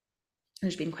State,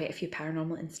 there's been quite a few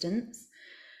paranormal incidents.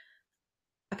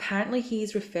 Apparently,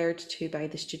 he's referred to by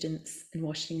the students in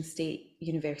Washington State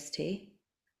University.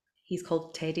 He's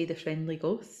called Teddy the Friendly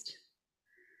Ghost,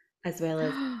 as well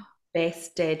as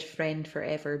Best Dead Friend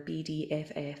Forever,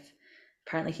 BDFF.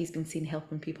 Apparently, he's been seen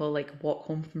helping people like walk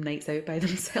home from nights out by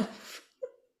themselves.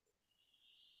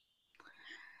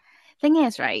 Thing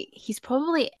is, right, he's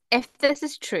probably, if this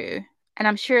is true, and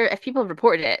I'm sure if people have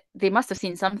reported it, they must have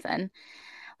seen something.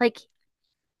 Like,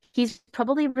 he's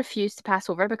probably refused to pass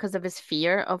over because of his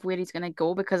fear of where he's going to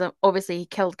go, because obviously he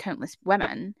killed countless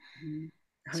women.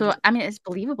 So, 100%. I mean, it's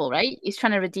believable, right? He's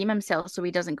trying to redeem himself so he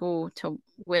doesn't go to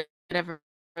wherever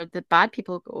the bad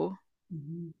people go.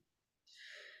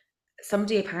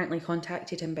 Somebody apparently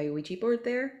contacted him by Ouija board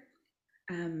there.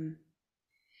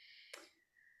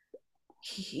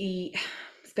 He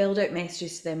spelled out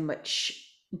messages to them which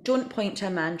don't point to a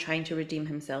man trying to redeem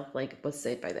himself, like was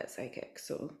said by that psychic.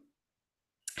 So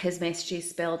his messages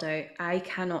spelled out, "I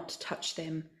cannot touch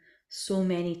them, so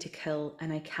many to kill,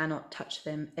 and I cannot touch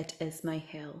them. It is my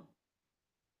hell."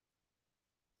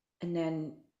 And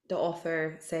then the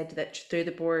author said that through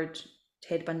the board,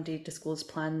 Ted Bundy disclosed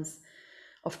plans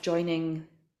of joining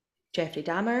Jeffrey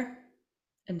Dahmer,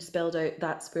 and spelled out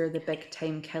that's where the big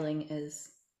time killing is.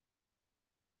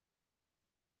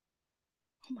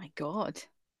 Oh my God.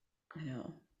 I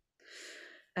know.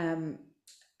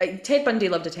 Ted Bundy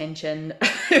loved attention.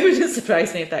 It wouldn't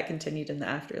surprise me if that continued in the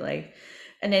afterlife.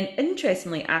 And then,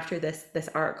 interestingly, after this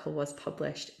article was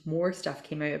published, more stuff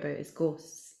came out about his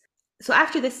ghosts. So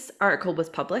after this article was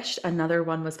published, another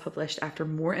one was published after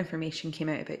more information came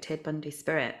out about Ted Bundy's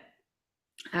spirit.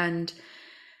 And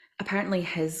apparently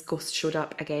his ghost showed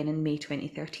up again in May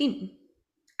 2013.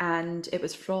 And it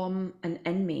was from an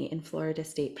inmate in Florida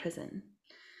State Prison.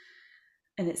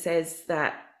 And it says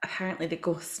that apparently the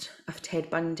ghost of Ted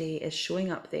Bundy is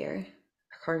showing up there,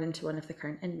 according to one of the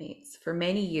current inmates. For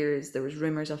many years, there was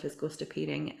rumours of his ghost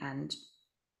appearing, and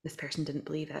this person didn't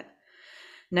believe it.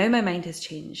 Now my mind has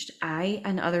changed. I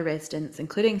and other residents,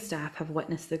 including staff, have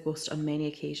witnessed the ghost on many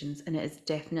occasions, and it is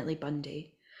definitely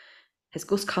Bundy. His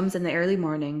ghost comes in the early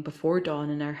morning, before dawn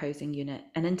in our housing unit,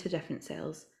 and into different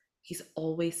cells. He's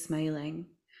always smiling.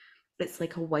 It's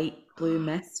like a white-blue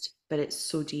mist, but it's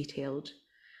so detailed.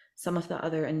 Some of the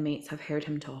other inmates have heard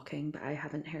him talking, but I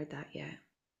haven't heard that yet.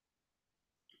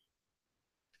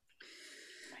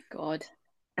 Oh my God.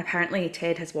 Apparently,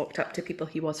 Ted has walked up to people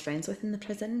he was friends with in the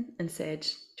prison and said, "Do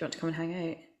you want to come and hang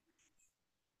out?"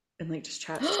 And like just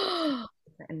chat.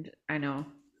 And I know.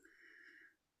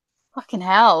 Fucking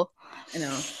hell. I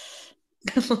know.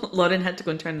 Lauren had to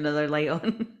go and turn another light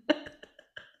on.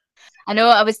 I know,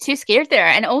 I was too scared there.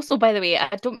 And also, by the way,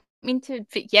 I don't mean to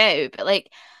freak you out, but like,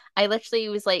 I literally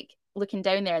was like looking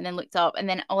down there and then looked up, and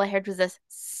then all I heard was this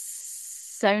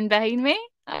sound behind me.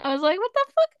 I was like, what the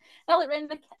fuck? And I looked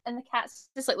around and the cat's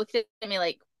just like looking at me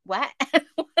like, what?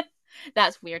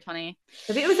 That's weird, honey.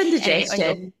 Maybe it was Anyway,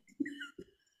 indigestion.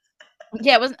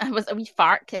 yeah, it was a wee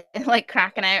fart like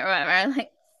cracking out or whatever.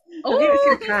 Like, Maybe it was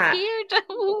your oh, I'm cat.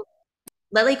 scared.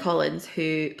 Lily Collins,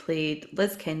 who played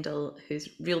Liz Kendall, whose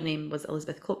real name was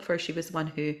Elizabeth Klopfer, she was the one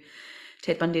who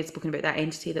Ted Bundy had spoken about, that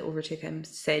entity that overtook him,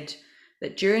 said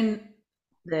that during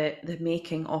the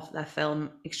making of that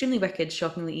film, extremely wicked,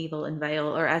 shockingly evil and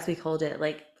vile, or as we called it,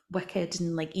 like wicked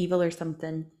and like evil or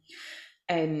something.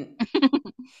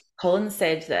 Collins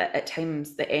said that at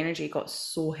times the energy got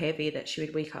so heavy that she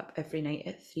would wake up every night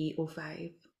at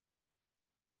 3:05.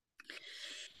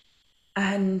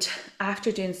 And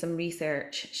after doing some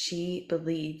research, she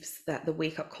believes that the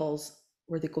wake-up calls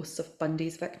were the ghosts of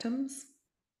Bundy's victims.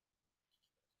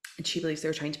 And she believes they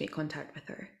were trying to make contact with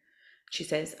her. She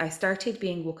says, "I started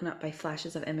being woken up by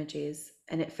flashes of images,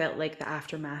 and it felt like the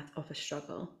aftermath of a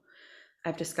struggle.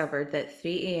 I've discovered that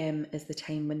 3 a.m. is the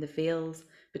time when the veils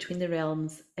between the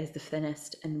realms is the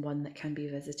thinnest and one that can be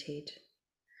visited.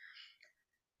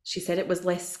 She said it was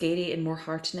less scary and more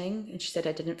heartening. And she said,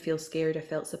 I didn't feel scared. I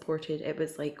felt supported. It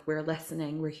was like, we're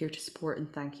listening. We're here to support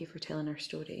and thank you for telling our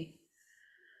story.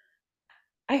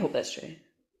 I hope that's true.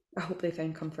 I hope they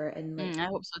found comfort in I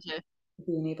hope so too.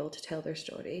 being able to tell their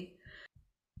story.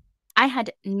 I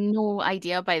had no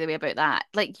idea, by the way, about that.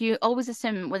 Like, you always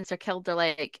assume once they're killed, they're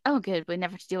like, oh, good, we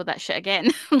never have to deal with that shit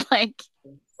again. Like,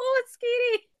 oh, it's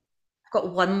scary. I've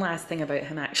got one last thing about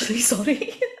him, actually.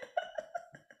 Sorry.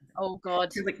 Oh,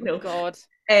 God. You're like, no. Oh, God.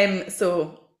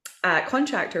 So a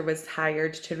contractor was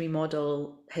hired to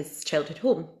remodel his childhood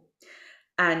home.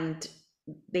 And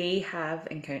they have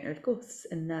encountered ghosts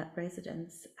in that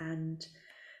residence. And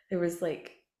there was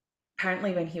like,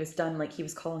 apparently when he was done, like he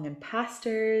was calling in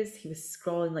pastors, he was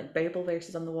scrawling like Bible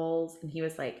verses on the walls, and he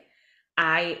was like,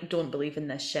 I don't believe in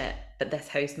this shit, but this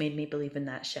house made me believe in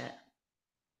that shit.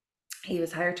 He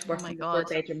was hired to work on the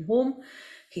 4-bedroom home.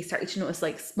 He started to notice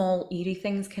like small eerie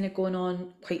things kind of going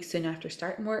on quite soon after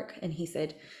starting work. And he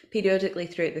said periodically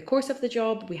throughout the course of the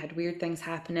job, we had weird things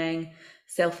happening.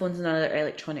 Cell phones and other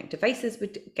electronic devices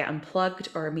would get unplugged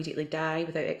or immediately die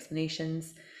without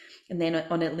explanations. And then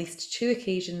on at least 2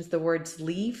 occasions, the words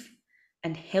leave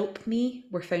and help me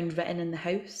were found written in the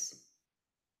house.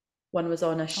 One was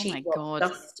on a sheet of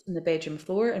dust on the bedroom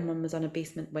floor, and one was on a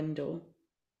basement window.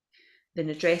 Then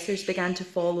the dressers began to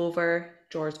fall over,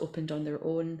 drawers opened on their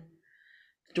own.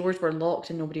 The doors were locked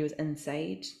and nobody was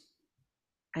inside.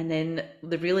 And then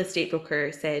the real estate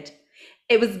broker said,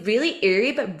 it was really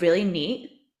eerie, but really neat.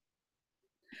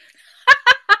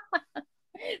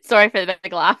 Sorry for the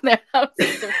big laugh there. That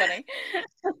was so funny.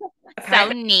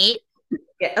 So neat.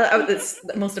 Yeah, that's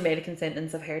the most American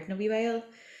sentence I've heard in a wee while.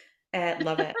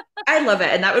 Love it. I love it.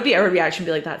 And that would be our reaction,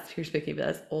 be like, that's pure spooky, but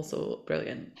that's also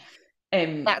brilliant.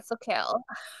 That's so cool.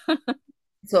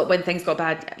 So when things got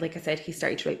bad, like I said, he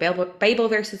started to write Bible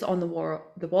verses on the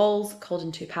walls, called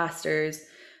in 2 pastors.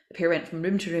 The pair went from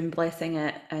room to room blessing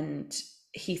it, and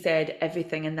he said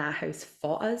everything in that house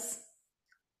fought us.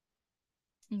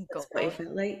 That's what he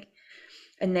felt like.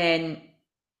 And then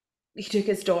he took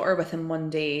his daughter with him one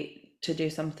day to do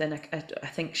something. I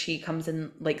think she comes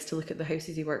and likes to look at the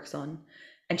houses he works on,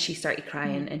 and she started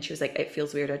crying, and she was like, it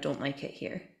feels weird, I don't like it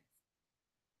here.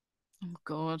 Oh,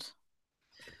 God.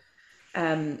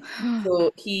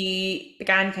 So he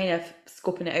began kind of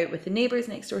scoping it out with the neighbours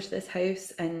next door to this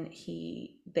house, and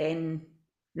he then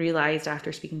realised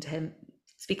after speaking to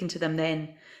them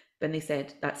then, when they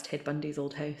said that's Ted Bundy's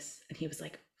old house, and he was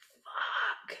like,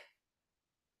 fuck.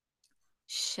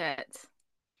 Shit.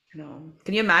 No.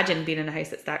 Can you imagine being in a house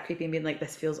that's that creepy and being like,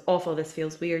 this feels awful, this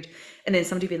feels weird, and then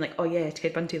somebody being like, oh yeah,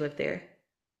 Ted Bundy lived there?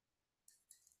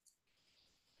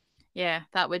 Yeah,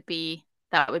 that would be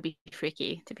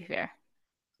freaky, to be fair.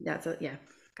 That's it, yeah.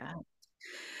 God.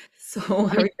 So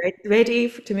are we ready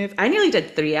to move? I nearly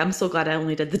did 3. I'm so glad I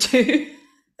only did the 2.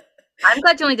 I'm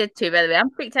glad you only did 2, by the way. I'm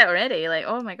freaked out already. Like,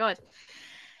 oh my God.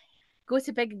 Go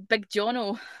to big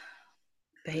Jono.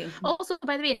 Also,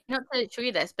 by the way, not to show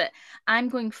you this, but I'm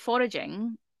going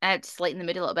foraging. To lighten the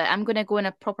mood a little bit. I'm going to go on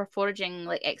a proper foraging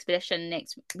like expedition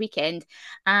next weekend,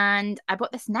 and I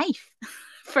bought this knife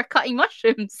for cutting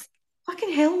mushrooms.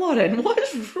 Fucking hell, Lauren! What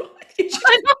is wrong with you?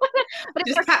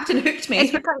 You just Captain Hooked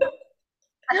me. And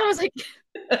I was like,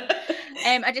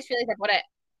 I just realized I bought it.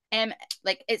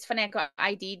 Like it's funny, I got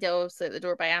ID'd also at the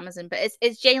door by Amazon, but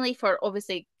it's generally for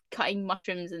obviously cutting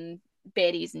mushrooms and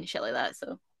berries and shit like that.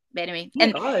 So, but anyway,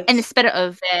 in the spirit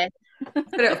of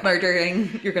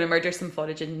murdering, you're going to murder some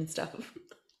foraging and stuff.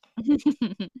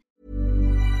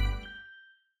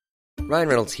 Ryan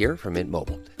Reynolds here from Mint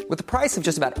Mobile. With the price of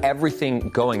just about everything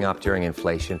going up during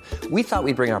inflation, we thought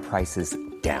we'd bring our prices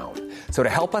down. So to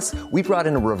help us, we brought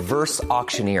in a reverse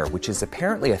auctioneer, which is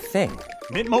apparently a thing.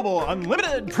 Mint Mobile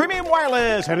Unlimited Premium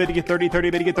Wireless. How to get 30,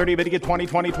 30, bit to get 30, bit to get 20,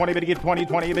 20, 20, bit to get 20,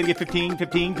 20, bit to get 15,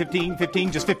 15, 15,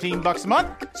 15, just $15 a month?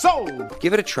 Sold!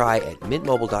 Give it a try at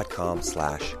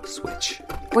mintmobile.com/switch.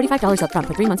 $45 up front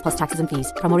for 3 months plus taxes and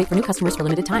fees. Promo rate for new customers for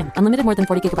limited time. Unlimited more than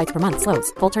 40 gigabytes per month. Slows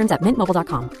full terms at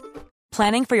mintmobile.com.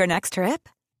 Planning for your next trip?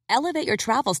 Elevate your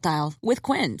travel style with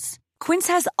Quince. Quince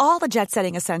has all the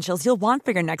jet-setting essentials you'll want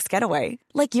for your next getaway,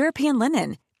 like European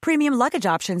linen, premium luggage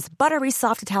options, buttery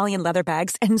soft Italian leather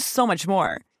bags, and so much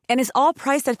more. And is all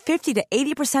priced at 50 to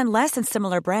 80% less than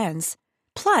similar brands.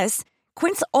 Plus,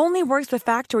 Quince only works with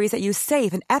factories that use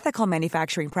safe and ethical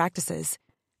manufacturing practices.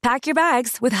 Pack your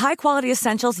bags with high-quality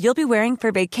essentials you'll be wearing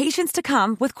for vacations to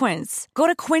come with Quince. Go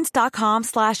to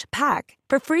quince.com/pack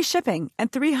for free shipping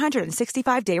and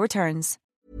 365-day returns.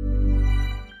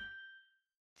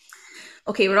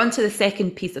 Okay, we're on to the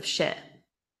second piece of shit.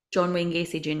 John Wayne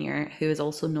Gacy Jr., who is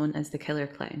also known as the Killer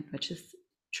Clown, which is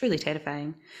truly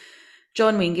terrifying.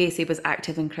 John Wayne Gacy was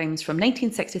active in crimes from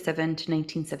 1967 to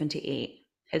 1978.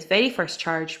 His very first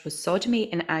charge was sodomy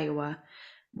in Iowa,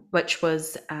 which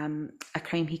was a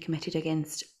crime he committed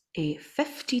against a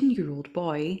 15-year-old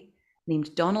boy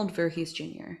named Donald Voorhees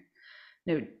Jr.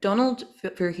 Now, Donald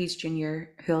Voorhees Jr.,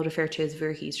 who I'll refer to as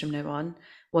Voorhees from now on,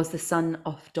 was the son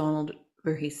of Donald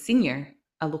Voorhees Sr.,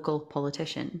 a local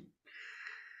politician.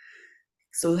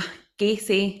 So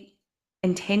Gacy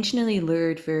intentionally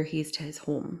lured Voorhees to his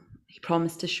home. He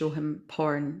promised to show him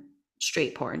porn,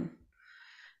 straight porn.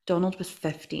 Donald was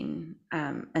 15,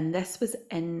 and this was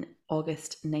in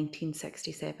August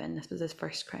 1967. This was his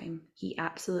first crime. He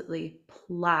absolutely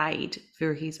plied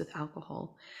Voorhees with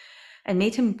alcohol and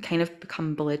made him kind of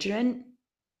become belligerent.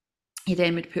 He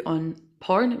then would put on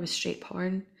porn. It was straight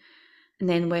porn. And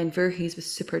then when Voorhees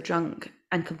was super drunk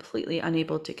and completely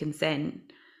unable to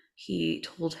consent, he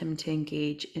told him to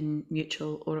engage in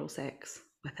mutual oral sex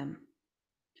with him.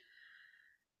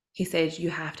 He said, you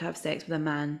have to have sex with a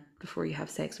man before you have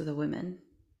sex with a woman.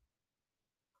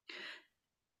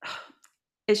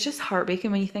 It's just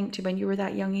heartbreaking when you think to when you were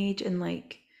that young age and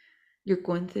like you're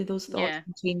going through those thoughts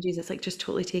and changes. It's like just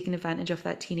totally taking advantage of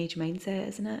that teenage mindset,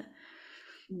 isn't it?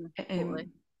 Totally.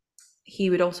 He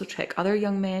would also trick other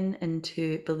young men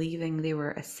into believing they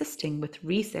were assisting with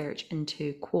research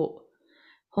into, quote,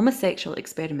 homosexual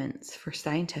experiments for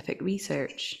scientific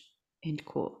research, end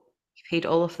quote. He paid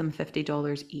all of them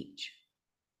 $50 each.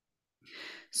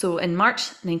 So in March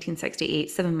 1968,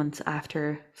 7 months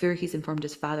after, Voorhees informed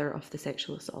his father of the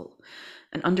sexual assault.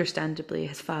 And understandably,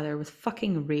 his father was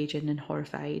fucking raging and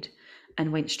horrified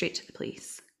and went straight to the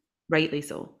police. Rightly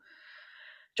so.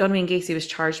 John Wayne Gacy was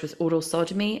charged with oral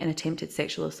sodomy and attempted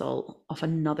sexual assault of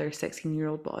another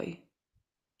 16-year-old boy.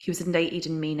 He was indicted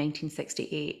in May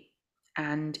 1968.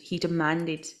 And he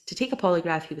demanded to take a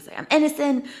polygraph. He was like, I'm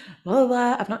innocent, blah, blah,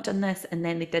 blah. I've not done this. And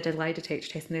then they did a lie detector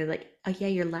test and they're like, oh yeah,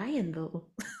 you're lying though.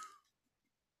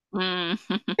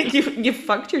 You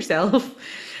fucked yourself.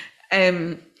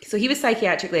 So he was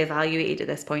psychiatrically evaluated at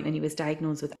this point and he was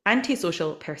diagnosed with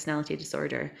antisocial personality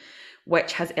disorder,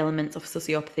 which has elements of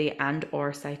sociopathy and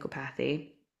or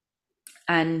psychopathy.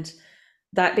 And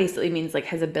that basically means like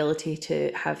his ability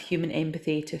to have human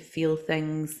empathy, to feel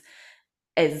things,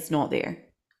 is not there.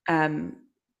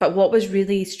 But what was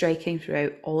really striking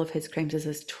throughout all of his crimes is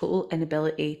his total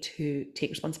inability to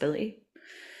take responsibility.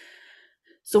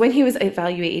 So when he was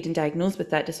evaluated and diagnosed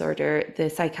with that disorder, the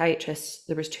psychiatrists,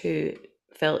 there was two,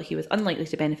 felt he was unlikely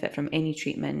to benefit from any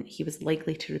treatment. He was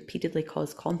likely to repeatedly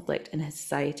cause conflict in his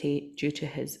society due to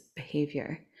his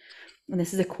behaviour. And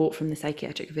this is a quote from the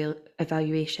psychiatric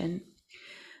evaluation.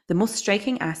 The most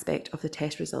striking aspect of the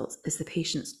test results is the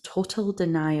patient's total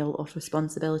denial of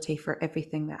responsibility for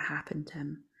everything that happened to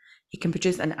him. He can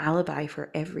produce an alibi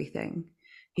for everything.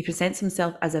 He presents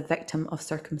himself as a victim of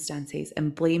circumstances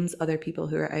and blames other people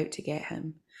who are out to get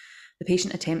him. The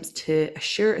patient attempts to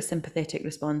assure a sympathetic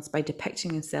response by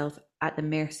depicting himself at the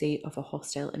mercy of a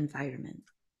hostile environment.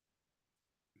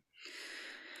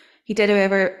 He did,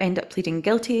 however, end up pleading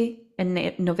guilty in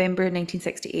November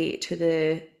 1968 to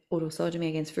the oral sodomy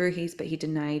against Voorhees, but he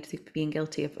denied being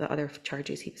guilty of the other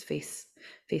charges he was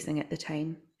facing at the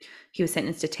time. He was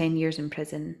sentenced to 10 years in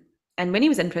prison. And when he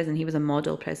was in prison, he was a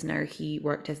model prisoner. He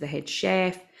worked as the head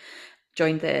chef,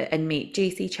 joined the inmate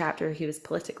JC chapter. He was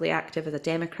politically active as a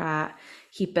Democrat.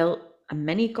 He built a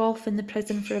mini golf in the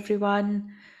prison for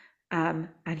everyone. And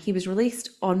he was released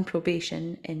on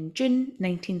probation in June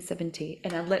 1970.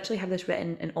 And I literally have this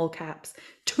written in all caps.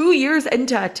 2 years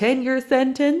into a 10-year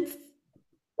sentence.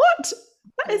 What?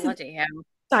 That is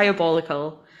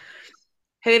diabolical.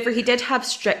 However, he did have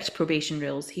strict probation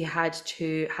rules. He had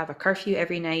to have a curfew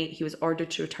every night. He was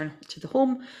ordered to return to the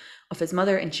home of his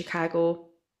mother in Chicago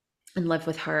and live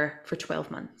with her for 12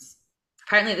 months.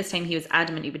 Apparently at this time he was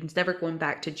adamant he was never going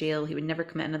back to jail. He would never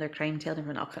commit another crime, telling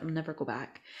everyone, I'll never go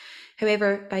back.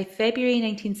 However, by February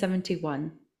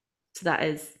 1971, so that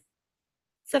is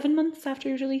 7 months after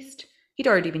he was released, he'd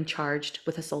already been charged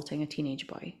with assaulting a teenage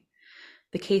boy.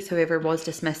 The case, however, was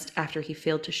dismissed after he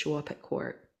failed to show up at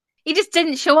court. He just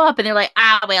didn't show up and they're like,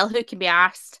 well, who can be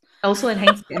arsed? Also, in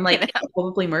hindsight, I'm like,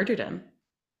 probably murdered him.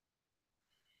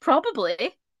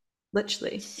 Probably.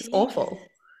 Literally. It's awful.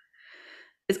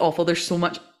 It's awful. There's so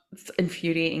much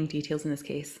infuriating details in this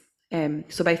case.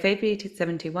 So by February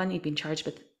 1971, he'd been charged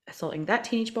with assaulting that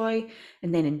teenage boy.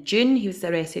 And then in June, he was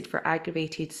arrested for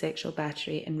aggravated sexual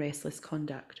battery and restless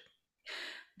conduct.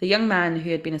 The young man who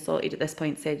had been assaulted at this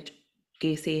point said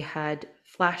Gacy had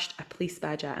flashed a police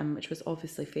badge at him, which was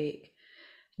obviously fake.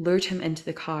 lured him into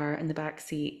the car in the back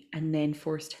seat, and then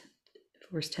forced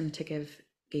him to give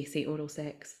Gacy oral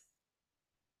sex.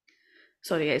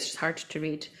 Sorry, it's just hard to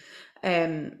read.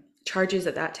 Charges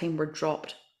at that time were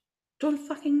dropped. Don't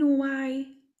fucking know why.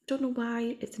 Don't know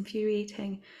why. It's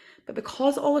infuriating. But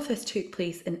because all of this took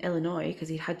place in Illinois, because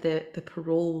he'd had the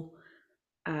parole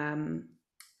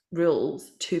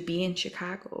rules to be in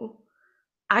Chicago,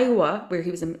 Iowa, where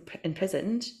he was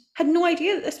imprisoned, had no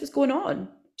idea that this was going on.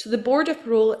 So the Board of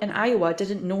Parole in Iowa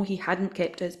didn't know he hadn't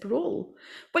kept his parole.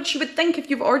 Which you would think if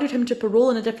you've ordered him to parole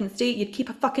in a different state, you'd keep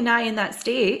a fucking eye in that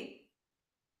state.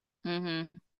 Mm-hmm.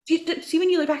 See,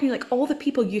 when you look back and you're like, all the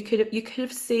people you could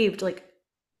have saved, like,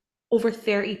 over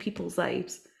 30 people's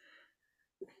lives.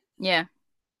 Yeah.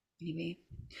 Anyway,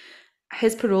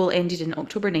 his parole ended in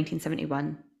October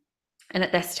 1971. And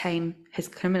at this time, his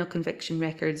criminal conviction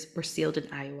records were sealed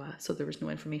in Iowa, so there was no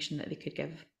information that they could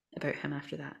give about him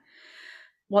after that.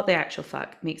 What the actual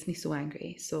fuck makes me so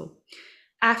angry. So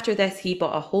after this, he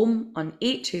bought a home on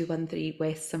 8213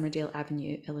 West Summerdale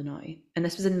Avenue, Illinois, and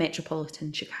this was in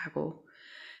metropolitan Chicago.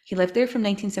 He lived there from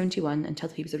 1971 until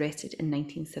he was arrested in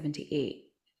 1978.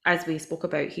 As we spoke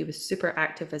about, he was super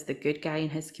active as the good guy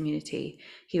in his community.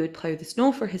 He would plough the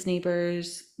snow for his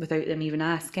neighbours without them even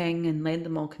asking, and lend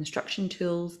them all construction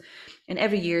tools. And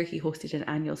every year he hosted an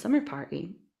annual summer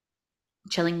party.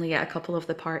 Chillingly, at a couple of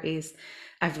the parties,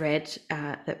 I've read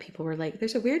that people were like,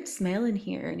 there's a weird smell in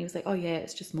here. And he was like, oh yeah,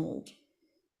 it's just mold.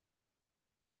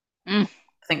 I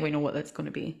think we know what that's going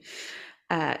to be.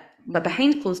 But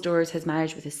behind closed doors, his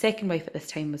marriage with his second wife at this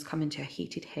time was coming to a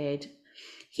heated head.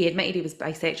 He admitted he was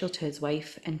bisexual to his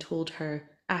wife and told her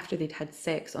after they'd had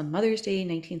sex on Mother's Day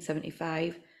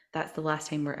 1975, that's the last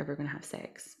time we're ever going to have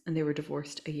sex. And they were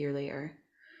divorced a year later.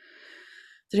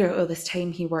 Throughout all this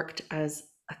time, he worked as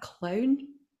a clown.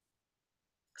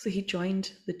 So he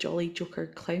joined the Jolly Joker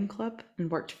Clown Club and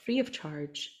worked free of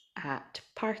charge at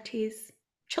parties,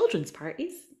 children's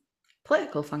parties,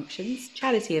 political functions,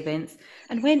 charity events,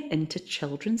 and went into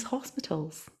children's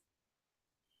hospitals.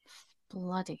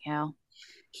 Bloody hell.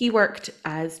 He worked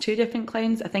as two different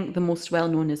clowns. I think the most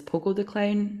well-known is Pogo the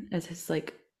Clown as his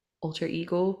like alter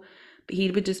ego. But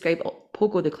he would describe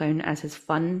Pogo the Clown as his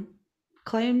fun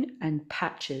clown and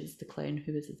Patches the Clown,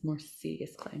 who was his more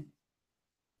serious clown.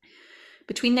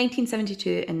 Between 1972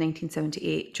 and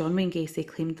 1978, John Wayne Gacy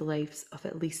claimed the lives of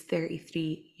at least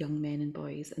 33 young men and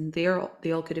boys, and they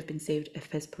all could have been saved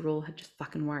if his parole had just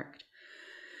fucking worked.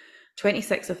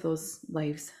 26 of those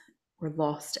lives were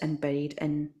lost and buried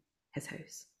in his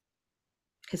house.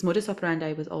 His modus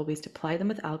operandi was always to ply them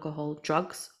with alcohol,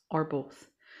 drugs, or both.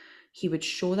 He would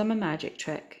show them a magic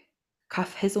trick,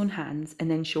 cuff his own hands, and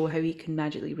then show how he can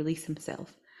magically release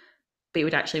himself. But he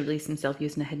would actually release himself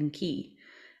using a hidden key.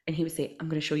 And he would say, I'm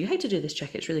going to show you how to do this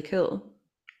trick. It's really cool.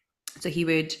 So he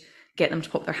would get them to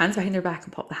pop their hands behind their back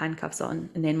and pop the handcuffs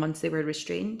on. And then once they were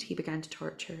restrained, he began to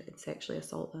torture and sexually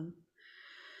assault them.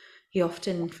 He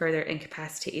often further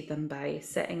incapacitated them by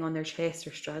sitting on their chest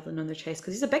or straddling on their chest,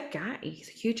 because he's a big guy. He's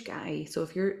a huge guy. So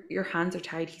if your hands are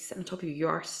tied, he's sitting on top of you,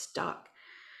 you're stuck.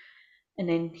 And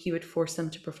then he would force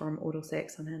them to perform oral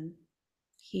sex on him.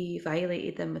 He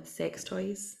violated them with sex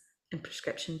toys and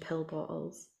prescription pill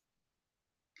bottles.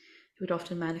 He would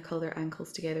often manacle their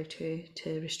ankles together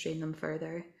to restrain them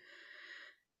further.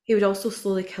 He would also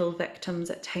slowly kill victims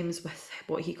at times with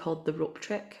what he called the rope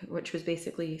trick, which was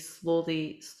basically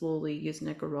slowly using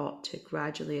a garrote to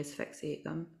gradually asphyxiate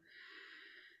them.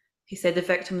 He said the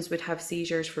victims would have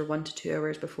seizures for 1 to 2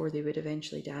 hours before they would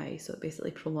eventually die, so it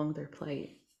basically prolonged their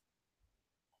plight.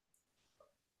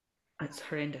 That's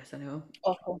horrendous, I know.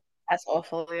 Awful. That's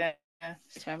awful, yeah.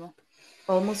 It's terrible.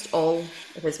 Almost all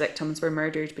of his victims were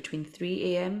murdered between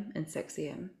 3 a.m. and 6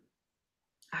 a.m.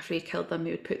 After he killed them,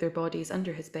 he would put their bodies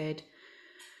under his bed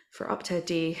for up to a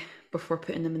day before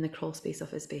putting them in the crawl space of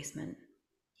his basement.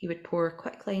 He would pour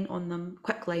quicklime on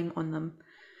them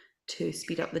to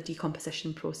speed up the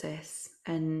decomposition process,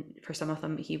 and for some of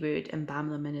them, he would embalm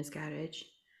them in his garage.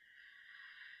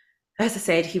 As I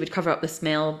said, he would cover up the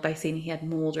smell by saying he had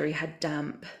mold or he had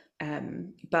damp,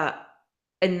 but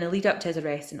in the lead up to his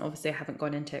arrest, and obviously I haven't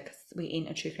gone into it because we ain't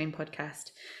a true crime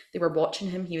podcast, they were watching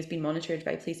him. He was being monitored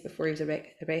by police before he was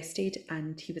arrested,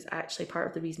 and he was actually, part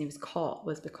of the reason he was caught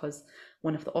was because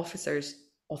one of the officers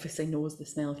obviously knows the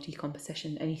smell of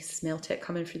decomposition, and he smelt it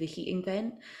coming through the heating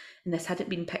vent, and this hadn't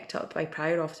been picked up by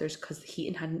prior officers because the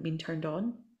heating hadn't been turned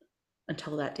on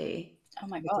until that day. Oh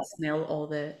my God. To smell all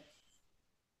the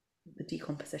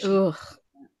decomposition. Ugh.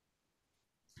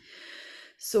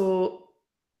 So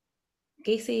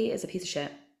Gacy is a piece of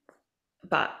shit,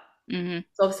 but he's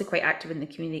obviously quite active in the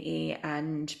community,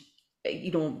 and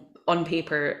on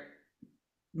paper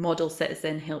model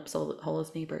citizen, helps all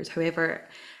his neighbours. However,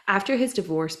 after his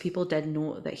divorce, people did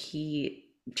note that he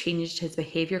changed his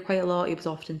behaviour quite a lot. He was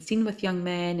often seen with young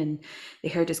men, and they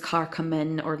heard his car come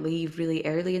in or leave really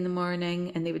early in the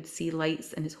morning, and they would see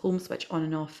lights in his home switch on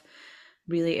and off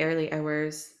really early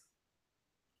hours.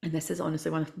 And this is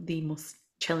honestly one of the most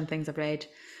chilling things I've read.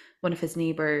 One of his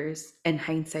neighbours, in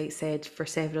hindsight, said, for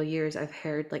several years I've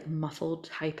heard like muffled,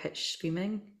 high-pitched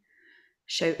screaming,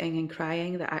 shouting and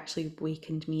crying that actually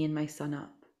wakened me and my son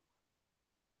up.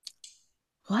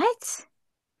 What?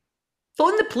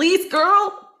 Phone the police,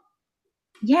 girl!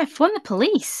 Yeah, phone the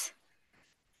police.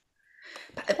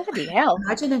 But Bloody hell.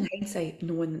 imagine in hindsight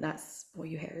knowing that that's what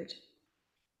you heard.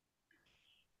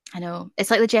 I know. It's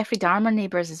like the Jeffrey Dahmer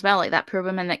neighbours as well, like that poor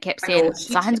woman that kept I saying, know,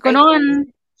 something's going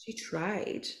on. She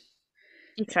tried.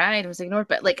 She tried, was ignored,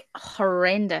 but like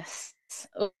horrendous.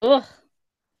 Ugh.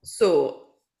 So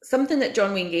something that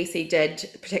John Wayne Gacy did,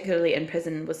 particularly in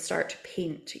prison, was start to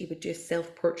paint. He would do a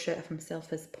self-portrait of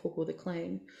himself as Pogo the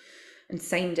Clown and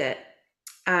signed it.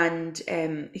 And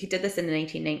he did this in the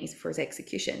 1990s before his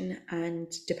execution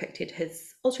and depicted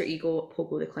his alter ego,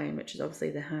 Pogo the Clown, which is obviously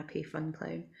the happy, fun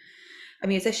clown. A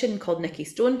musician called Nicky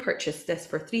Stone purchased this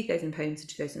for £3,000 in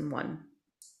 2001.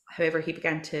 However, he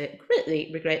began to greatly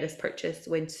regret this purchase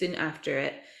when soon after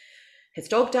it, his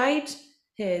dog died,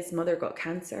 his mother got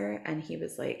cancer, and he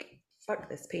was like, fuck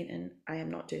this painting, I am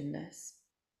not doing this.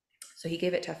 So he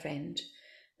gave it to a friend.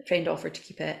 The friend offered to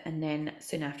keep it, and then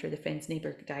soon after, the friend's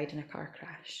neighbour died in a car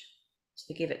crash. So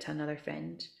they gave it to another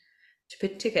friend to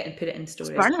take it and put it in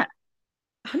storage. Burn it.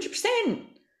 100%.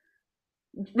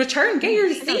 Return, get your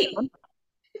receipt.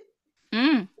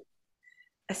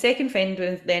 A second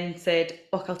friend then said,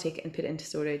 oh, I'll take it and put it into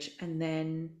storage, and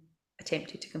then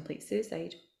attempted to complete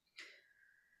suicide.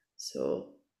 So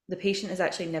the patient has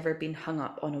actually never been hung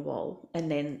up on a wall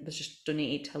and then was just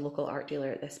donated to a local art dealer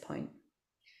at this point.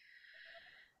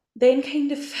 Then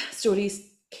kind of stories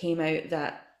came out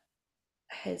that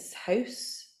his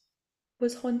house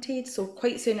was haunted. So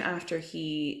quite soon after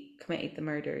he committed the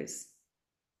murders,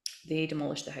 they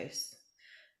demolished the house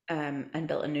and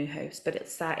built a new house, but it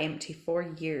sat empty for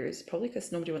years, probably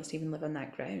because nobody wants to even live on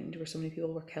that ground where so many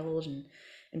people were killed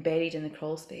and buried in the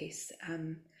crawl space.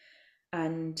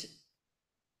 And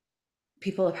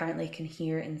people apparently can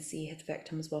hear and see his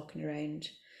victims walking around.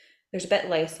 There's a bit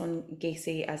less on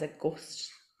Gacy as a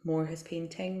ghost, more his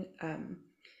painting.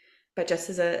 But just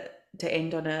to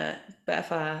end on a bit of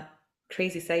a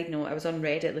crazy side note, I was on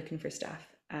Reddit looking for stuff,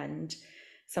 and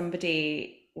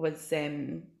somebody was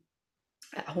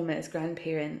at home at his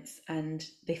grandparents, and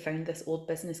they found this old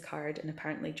business card, and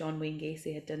apparently John Wayne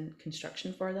Gacy had done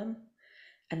construction for them,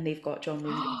 and they've got John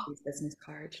Wayne Gacy's business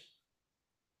card.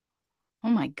 Oh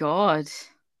my God.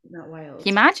 Isn't that wild? Can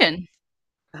you imagine?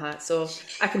 So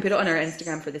I can put it on our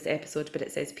Instagram for this episode, but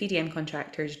it says PDM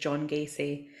Contractors John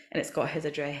Gacy, and it's got his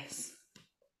address.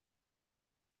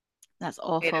 That's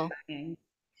awful.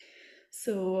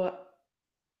 So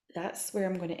that's where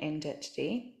I'm going to end it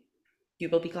today. You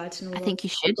will be glad to know. I think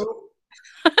you should.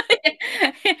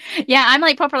 Yeah, I'm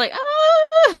like proper like,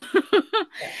 oh!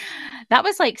 That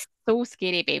was like so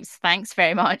scary, babes. Thanks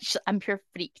very much. I'm pure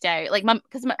freaked out. Like,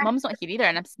 because mum's not here either,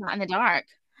 and I'm sat in the dark.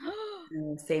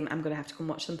 Same. I'm going to have to go and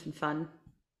watch something fun.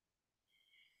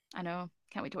 I know.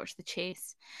 Can't wait to watch The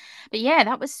Chase. But yeah,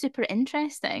 that was super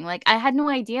interesting. Like, I had no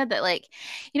idea that, like,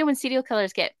 you know, when serial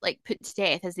killers get like put to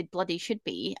death, as they bloody should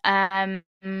be.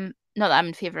 Not that I'm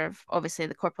in favor of obviously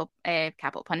the corporal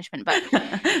capital punishment, but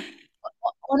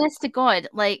honest to God,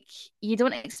 like, you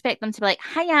don't expect them to be like,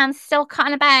 "Hi, I'm still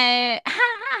cutting about."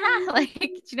 Like,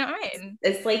 do you know what I mean?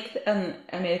 It's like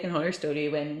American Horror Story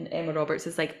when Emma Roberts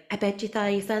is like, "I bet you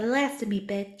thought you saw the last of me,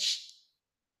 bitch."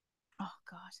 Oh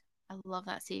God, I love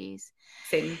that series.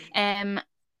 Same.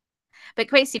 But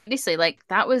quite seriously, like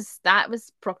that was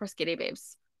proper scary,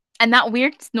 babes. And that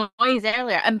weird noise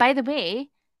earlier. And by the way,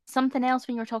 something else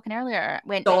when you were talking earlier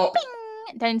went bing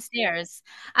downstairs.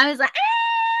 I was like,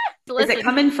 ah! Is it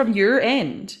coming from your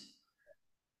end?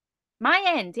 My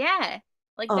end, yeah.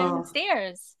 Like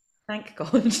downstairs. Thank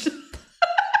God.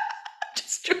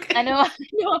 Just joking. I know.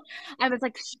 I was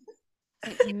like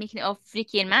making it all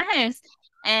freaky in my house.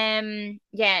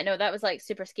 Yeah, no, that was like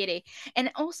super scary.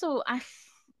 And also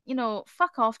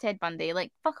fuck off, Ted Bundy.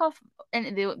 Like, fuck off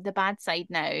into the bad side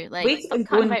now. Like, stop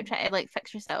cutting about trying to like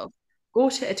fix yourself. Go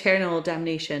to eternal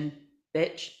damnation,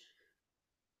 bitch.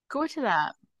 Go to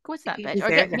that bitch. Or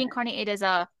get reincarnated as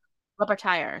a rubber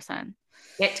tire or something.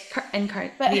 Get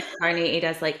reincarnated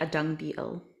as like a dung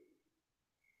beetle.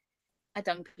 A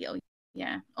dung beetle,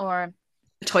 yeah. Or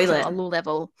a toilet. A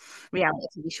low-level reality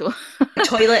TV show. A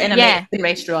toilet in a Mexican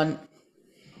restaurant.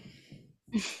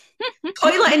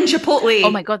 Toilet in Chipotle.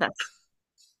 Oh my God,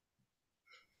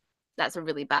 that's a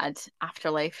really bad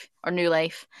afterlife or new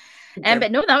life.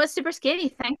 But no, that was super scary.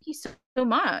 Thank you so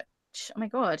much. Oh my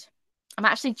God. I'm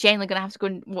actually genuinely gonna have to go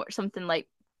and watch something like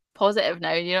positive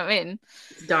now, you know what I mean?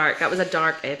 It's dark. That was a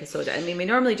dark episode. I mean, we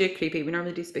normally do creepy, we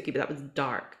normally do spooky, but that was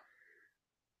dark.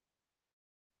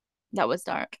 That was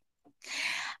dark.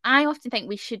 I often think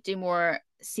we should do more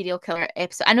serial killer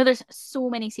episodes. I know there's so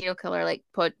many serial killer like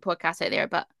podcasts out there,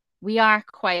 but we are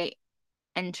quite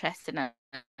interested in it.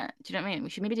 Do you know what I mean? We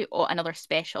should maybe do another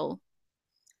special.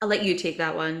 I'll let you take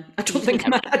that one. I don't think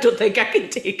I can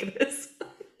take this.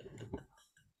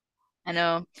 I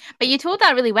know, but you told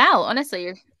that really well. Honestly,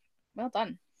 you're well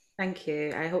done. Thank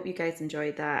you. I hope you guys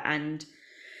enjoyed that. And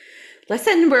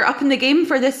listen, we're up in the game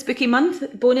for this spooky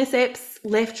month. Bonus eps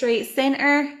left, right,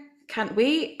 centre. Can't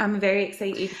wait. I'm very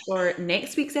excited for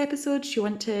next week's episode. Do you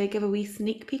want to give a wee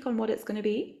sneak peek on what it's going to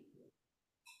be?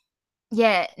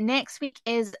 Yeah, next week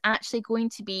is actually going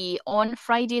to be on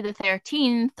Friday the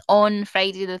 13th. On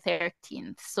Friday the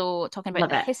 13th. So talking about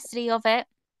the history of it.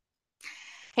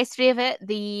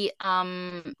 The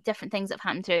different things that have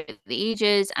happened throughout the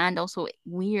ages, and also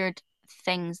weird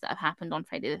things that have happened on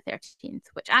Friday the 13th,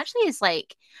 which actually is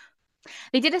like,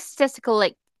 they did a statistical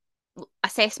like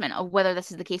assessment of whether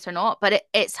this is the case or not, but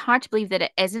it's hard to believe that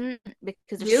it isn't,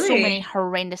 because there's so many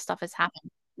horrendous stuff has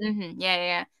happened.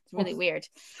 Yeah. It's really weird.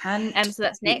 So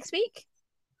that's next week.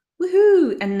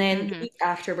 Woohoo! And then the week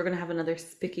after, we're going to have another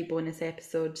spooky bonus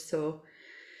episode. So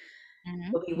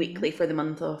it'll be weekly for the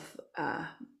month of our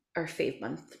fave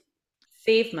month.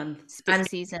 Spooky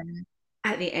season.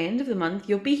 At the end of the month,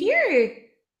 you'll be here.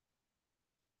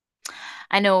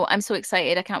 I know. I'm so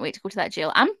excited. I can't wait to go to that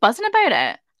jail. I'm buzzing about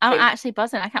it. I'm actually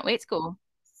buzzing. I can't wait to go.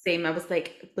 Same. I was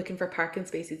like looking for parking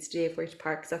spaces today of where to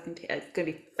park, so I can it's going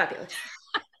to be fabulous.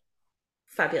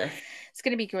 Fabulous. It's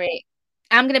going to be great.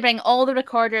 I'm going to bring all the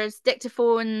recorders,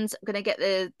 dictaphones. I'm going to get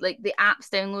the apps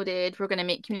downloaded. We're going to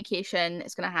make communication.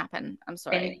 It's going to happen. I'm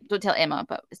sorry. Don't tell Emma,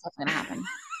 but it's definitely going to happen.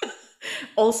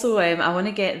 Also, I want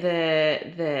to get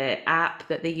the app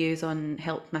that they use on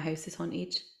Help My House is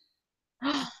Haunted.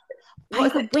 By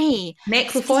the way,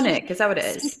 Necrophonic, is that what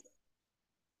it is?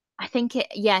 I think it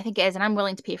is, and I'm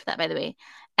willing to pay for that, by the way.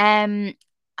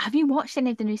 Have you watched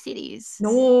any of the new series?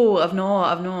 No, I've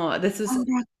not. This is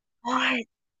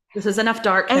This is enough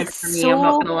darkness for me, I'm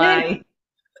not gonna lie.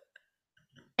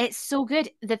 It's so good.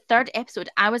 The third episode,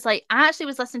 I actually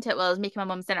was listening to it while I was making my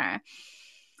mum's dinner,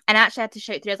 and I actually had to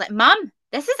shout through. I was like, Mum,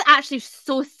 this is actually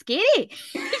so scary.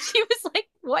 She was like,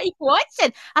 what are you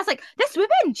watching? I was like, this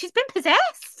woman, she's been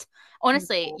possessed.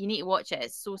 Honestly, you need to watch it.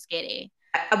 It's so scary.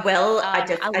 I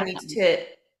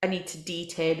need to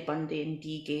de-Ted Bundy and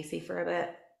de-Gacy for a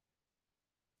bit.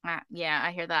 Yeah,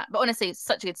 I hear that. But honestly, it's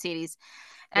such a good series.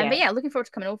 But yeah, looking forward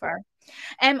to coming over.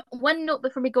 One note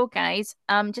before we go, guys,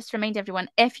 just to remind everyone,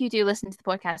 if you do listen to the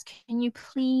podcast, can you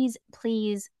please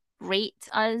rate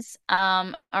us,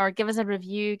 or give us a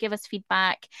review, give us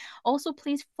feedback. Also,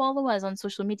 please follow us on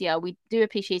social media. We do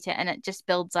appreciate it, and it just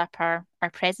builds up our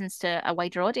presence to a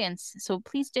wider audience. So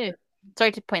please do.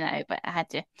 Sorry to point that out, but I had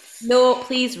to. No,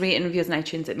 please rate and review us on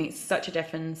iTunes. It makes such a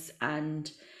difference, and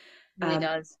it really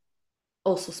does.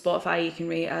 Also, Spotify, you can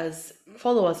rate us.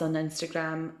 Follow us on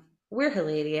Instagram. We're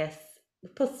hilarious. We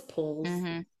post polls,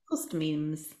 post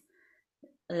memes.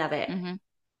 Love it.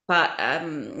 But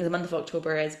the month of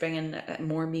October is bringing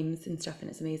more memes and stuff,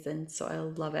 and it's amazing. So I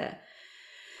love it.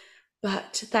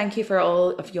 But thank you for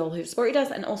all of y'all who've supported us.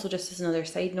 And also, just as another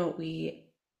side note, we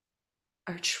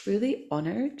are truly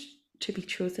honoured to be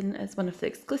chosen as one of the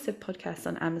exclusive podcasts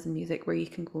on Amazon Music, where you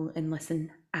can go and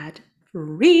listen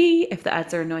ad-free if the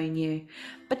ads are annoying you.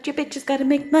 But your bitch has got to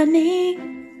make money.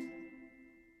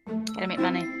 Gotta make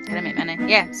money.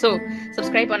 Yeah, so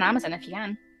subscribe on Amazon if you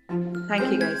can.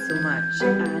 Thank you guys so much,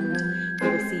 and we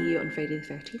will see you on Friday the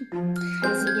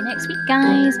 13th. See you next week,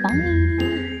 guys. Bye.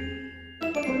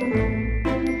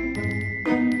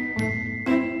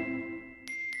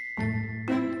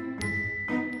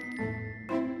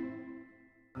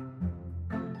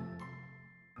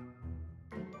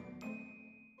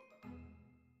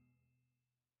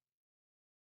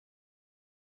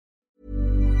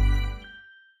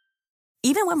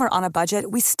 Even when we're on a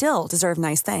budget, we still deserve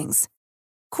nice things.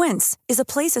 Quince is a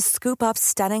place to scoop up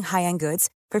stunning high-end goods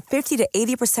for 50 to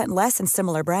 80% less than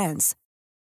similar brands.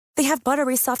 They have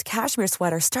buttery soft cashmere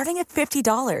sweaters starting at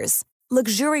 $50,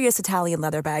 luxurious Italian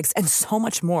leather bags, and so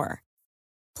much more.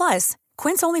 Plus,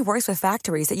 Quince only works with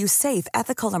factories that use safe,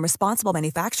 ethical, and responsible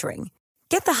manufacturing.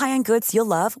 Get the high-end goods you'll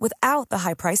love without the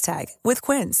high price tag with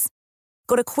Quince.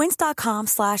 Go to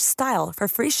quince.com/style for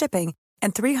free shipping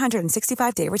and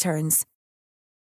 365-day returns.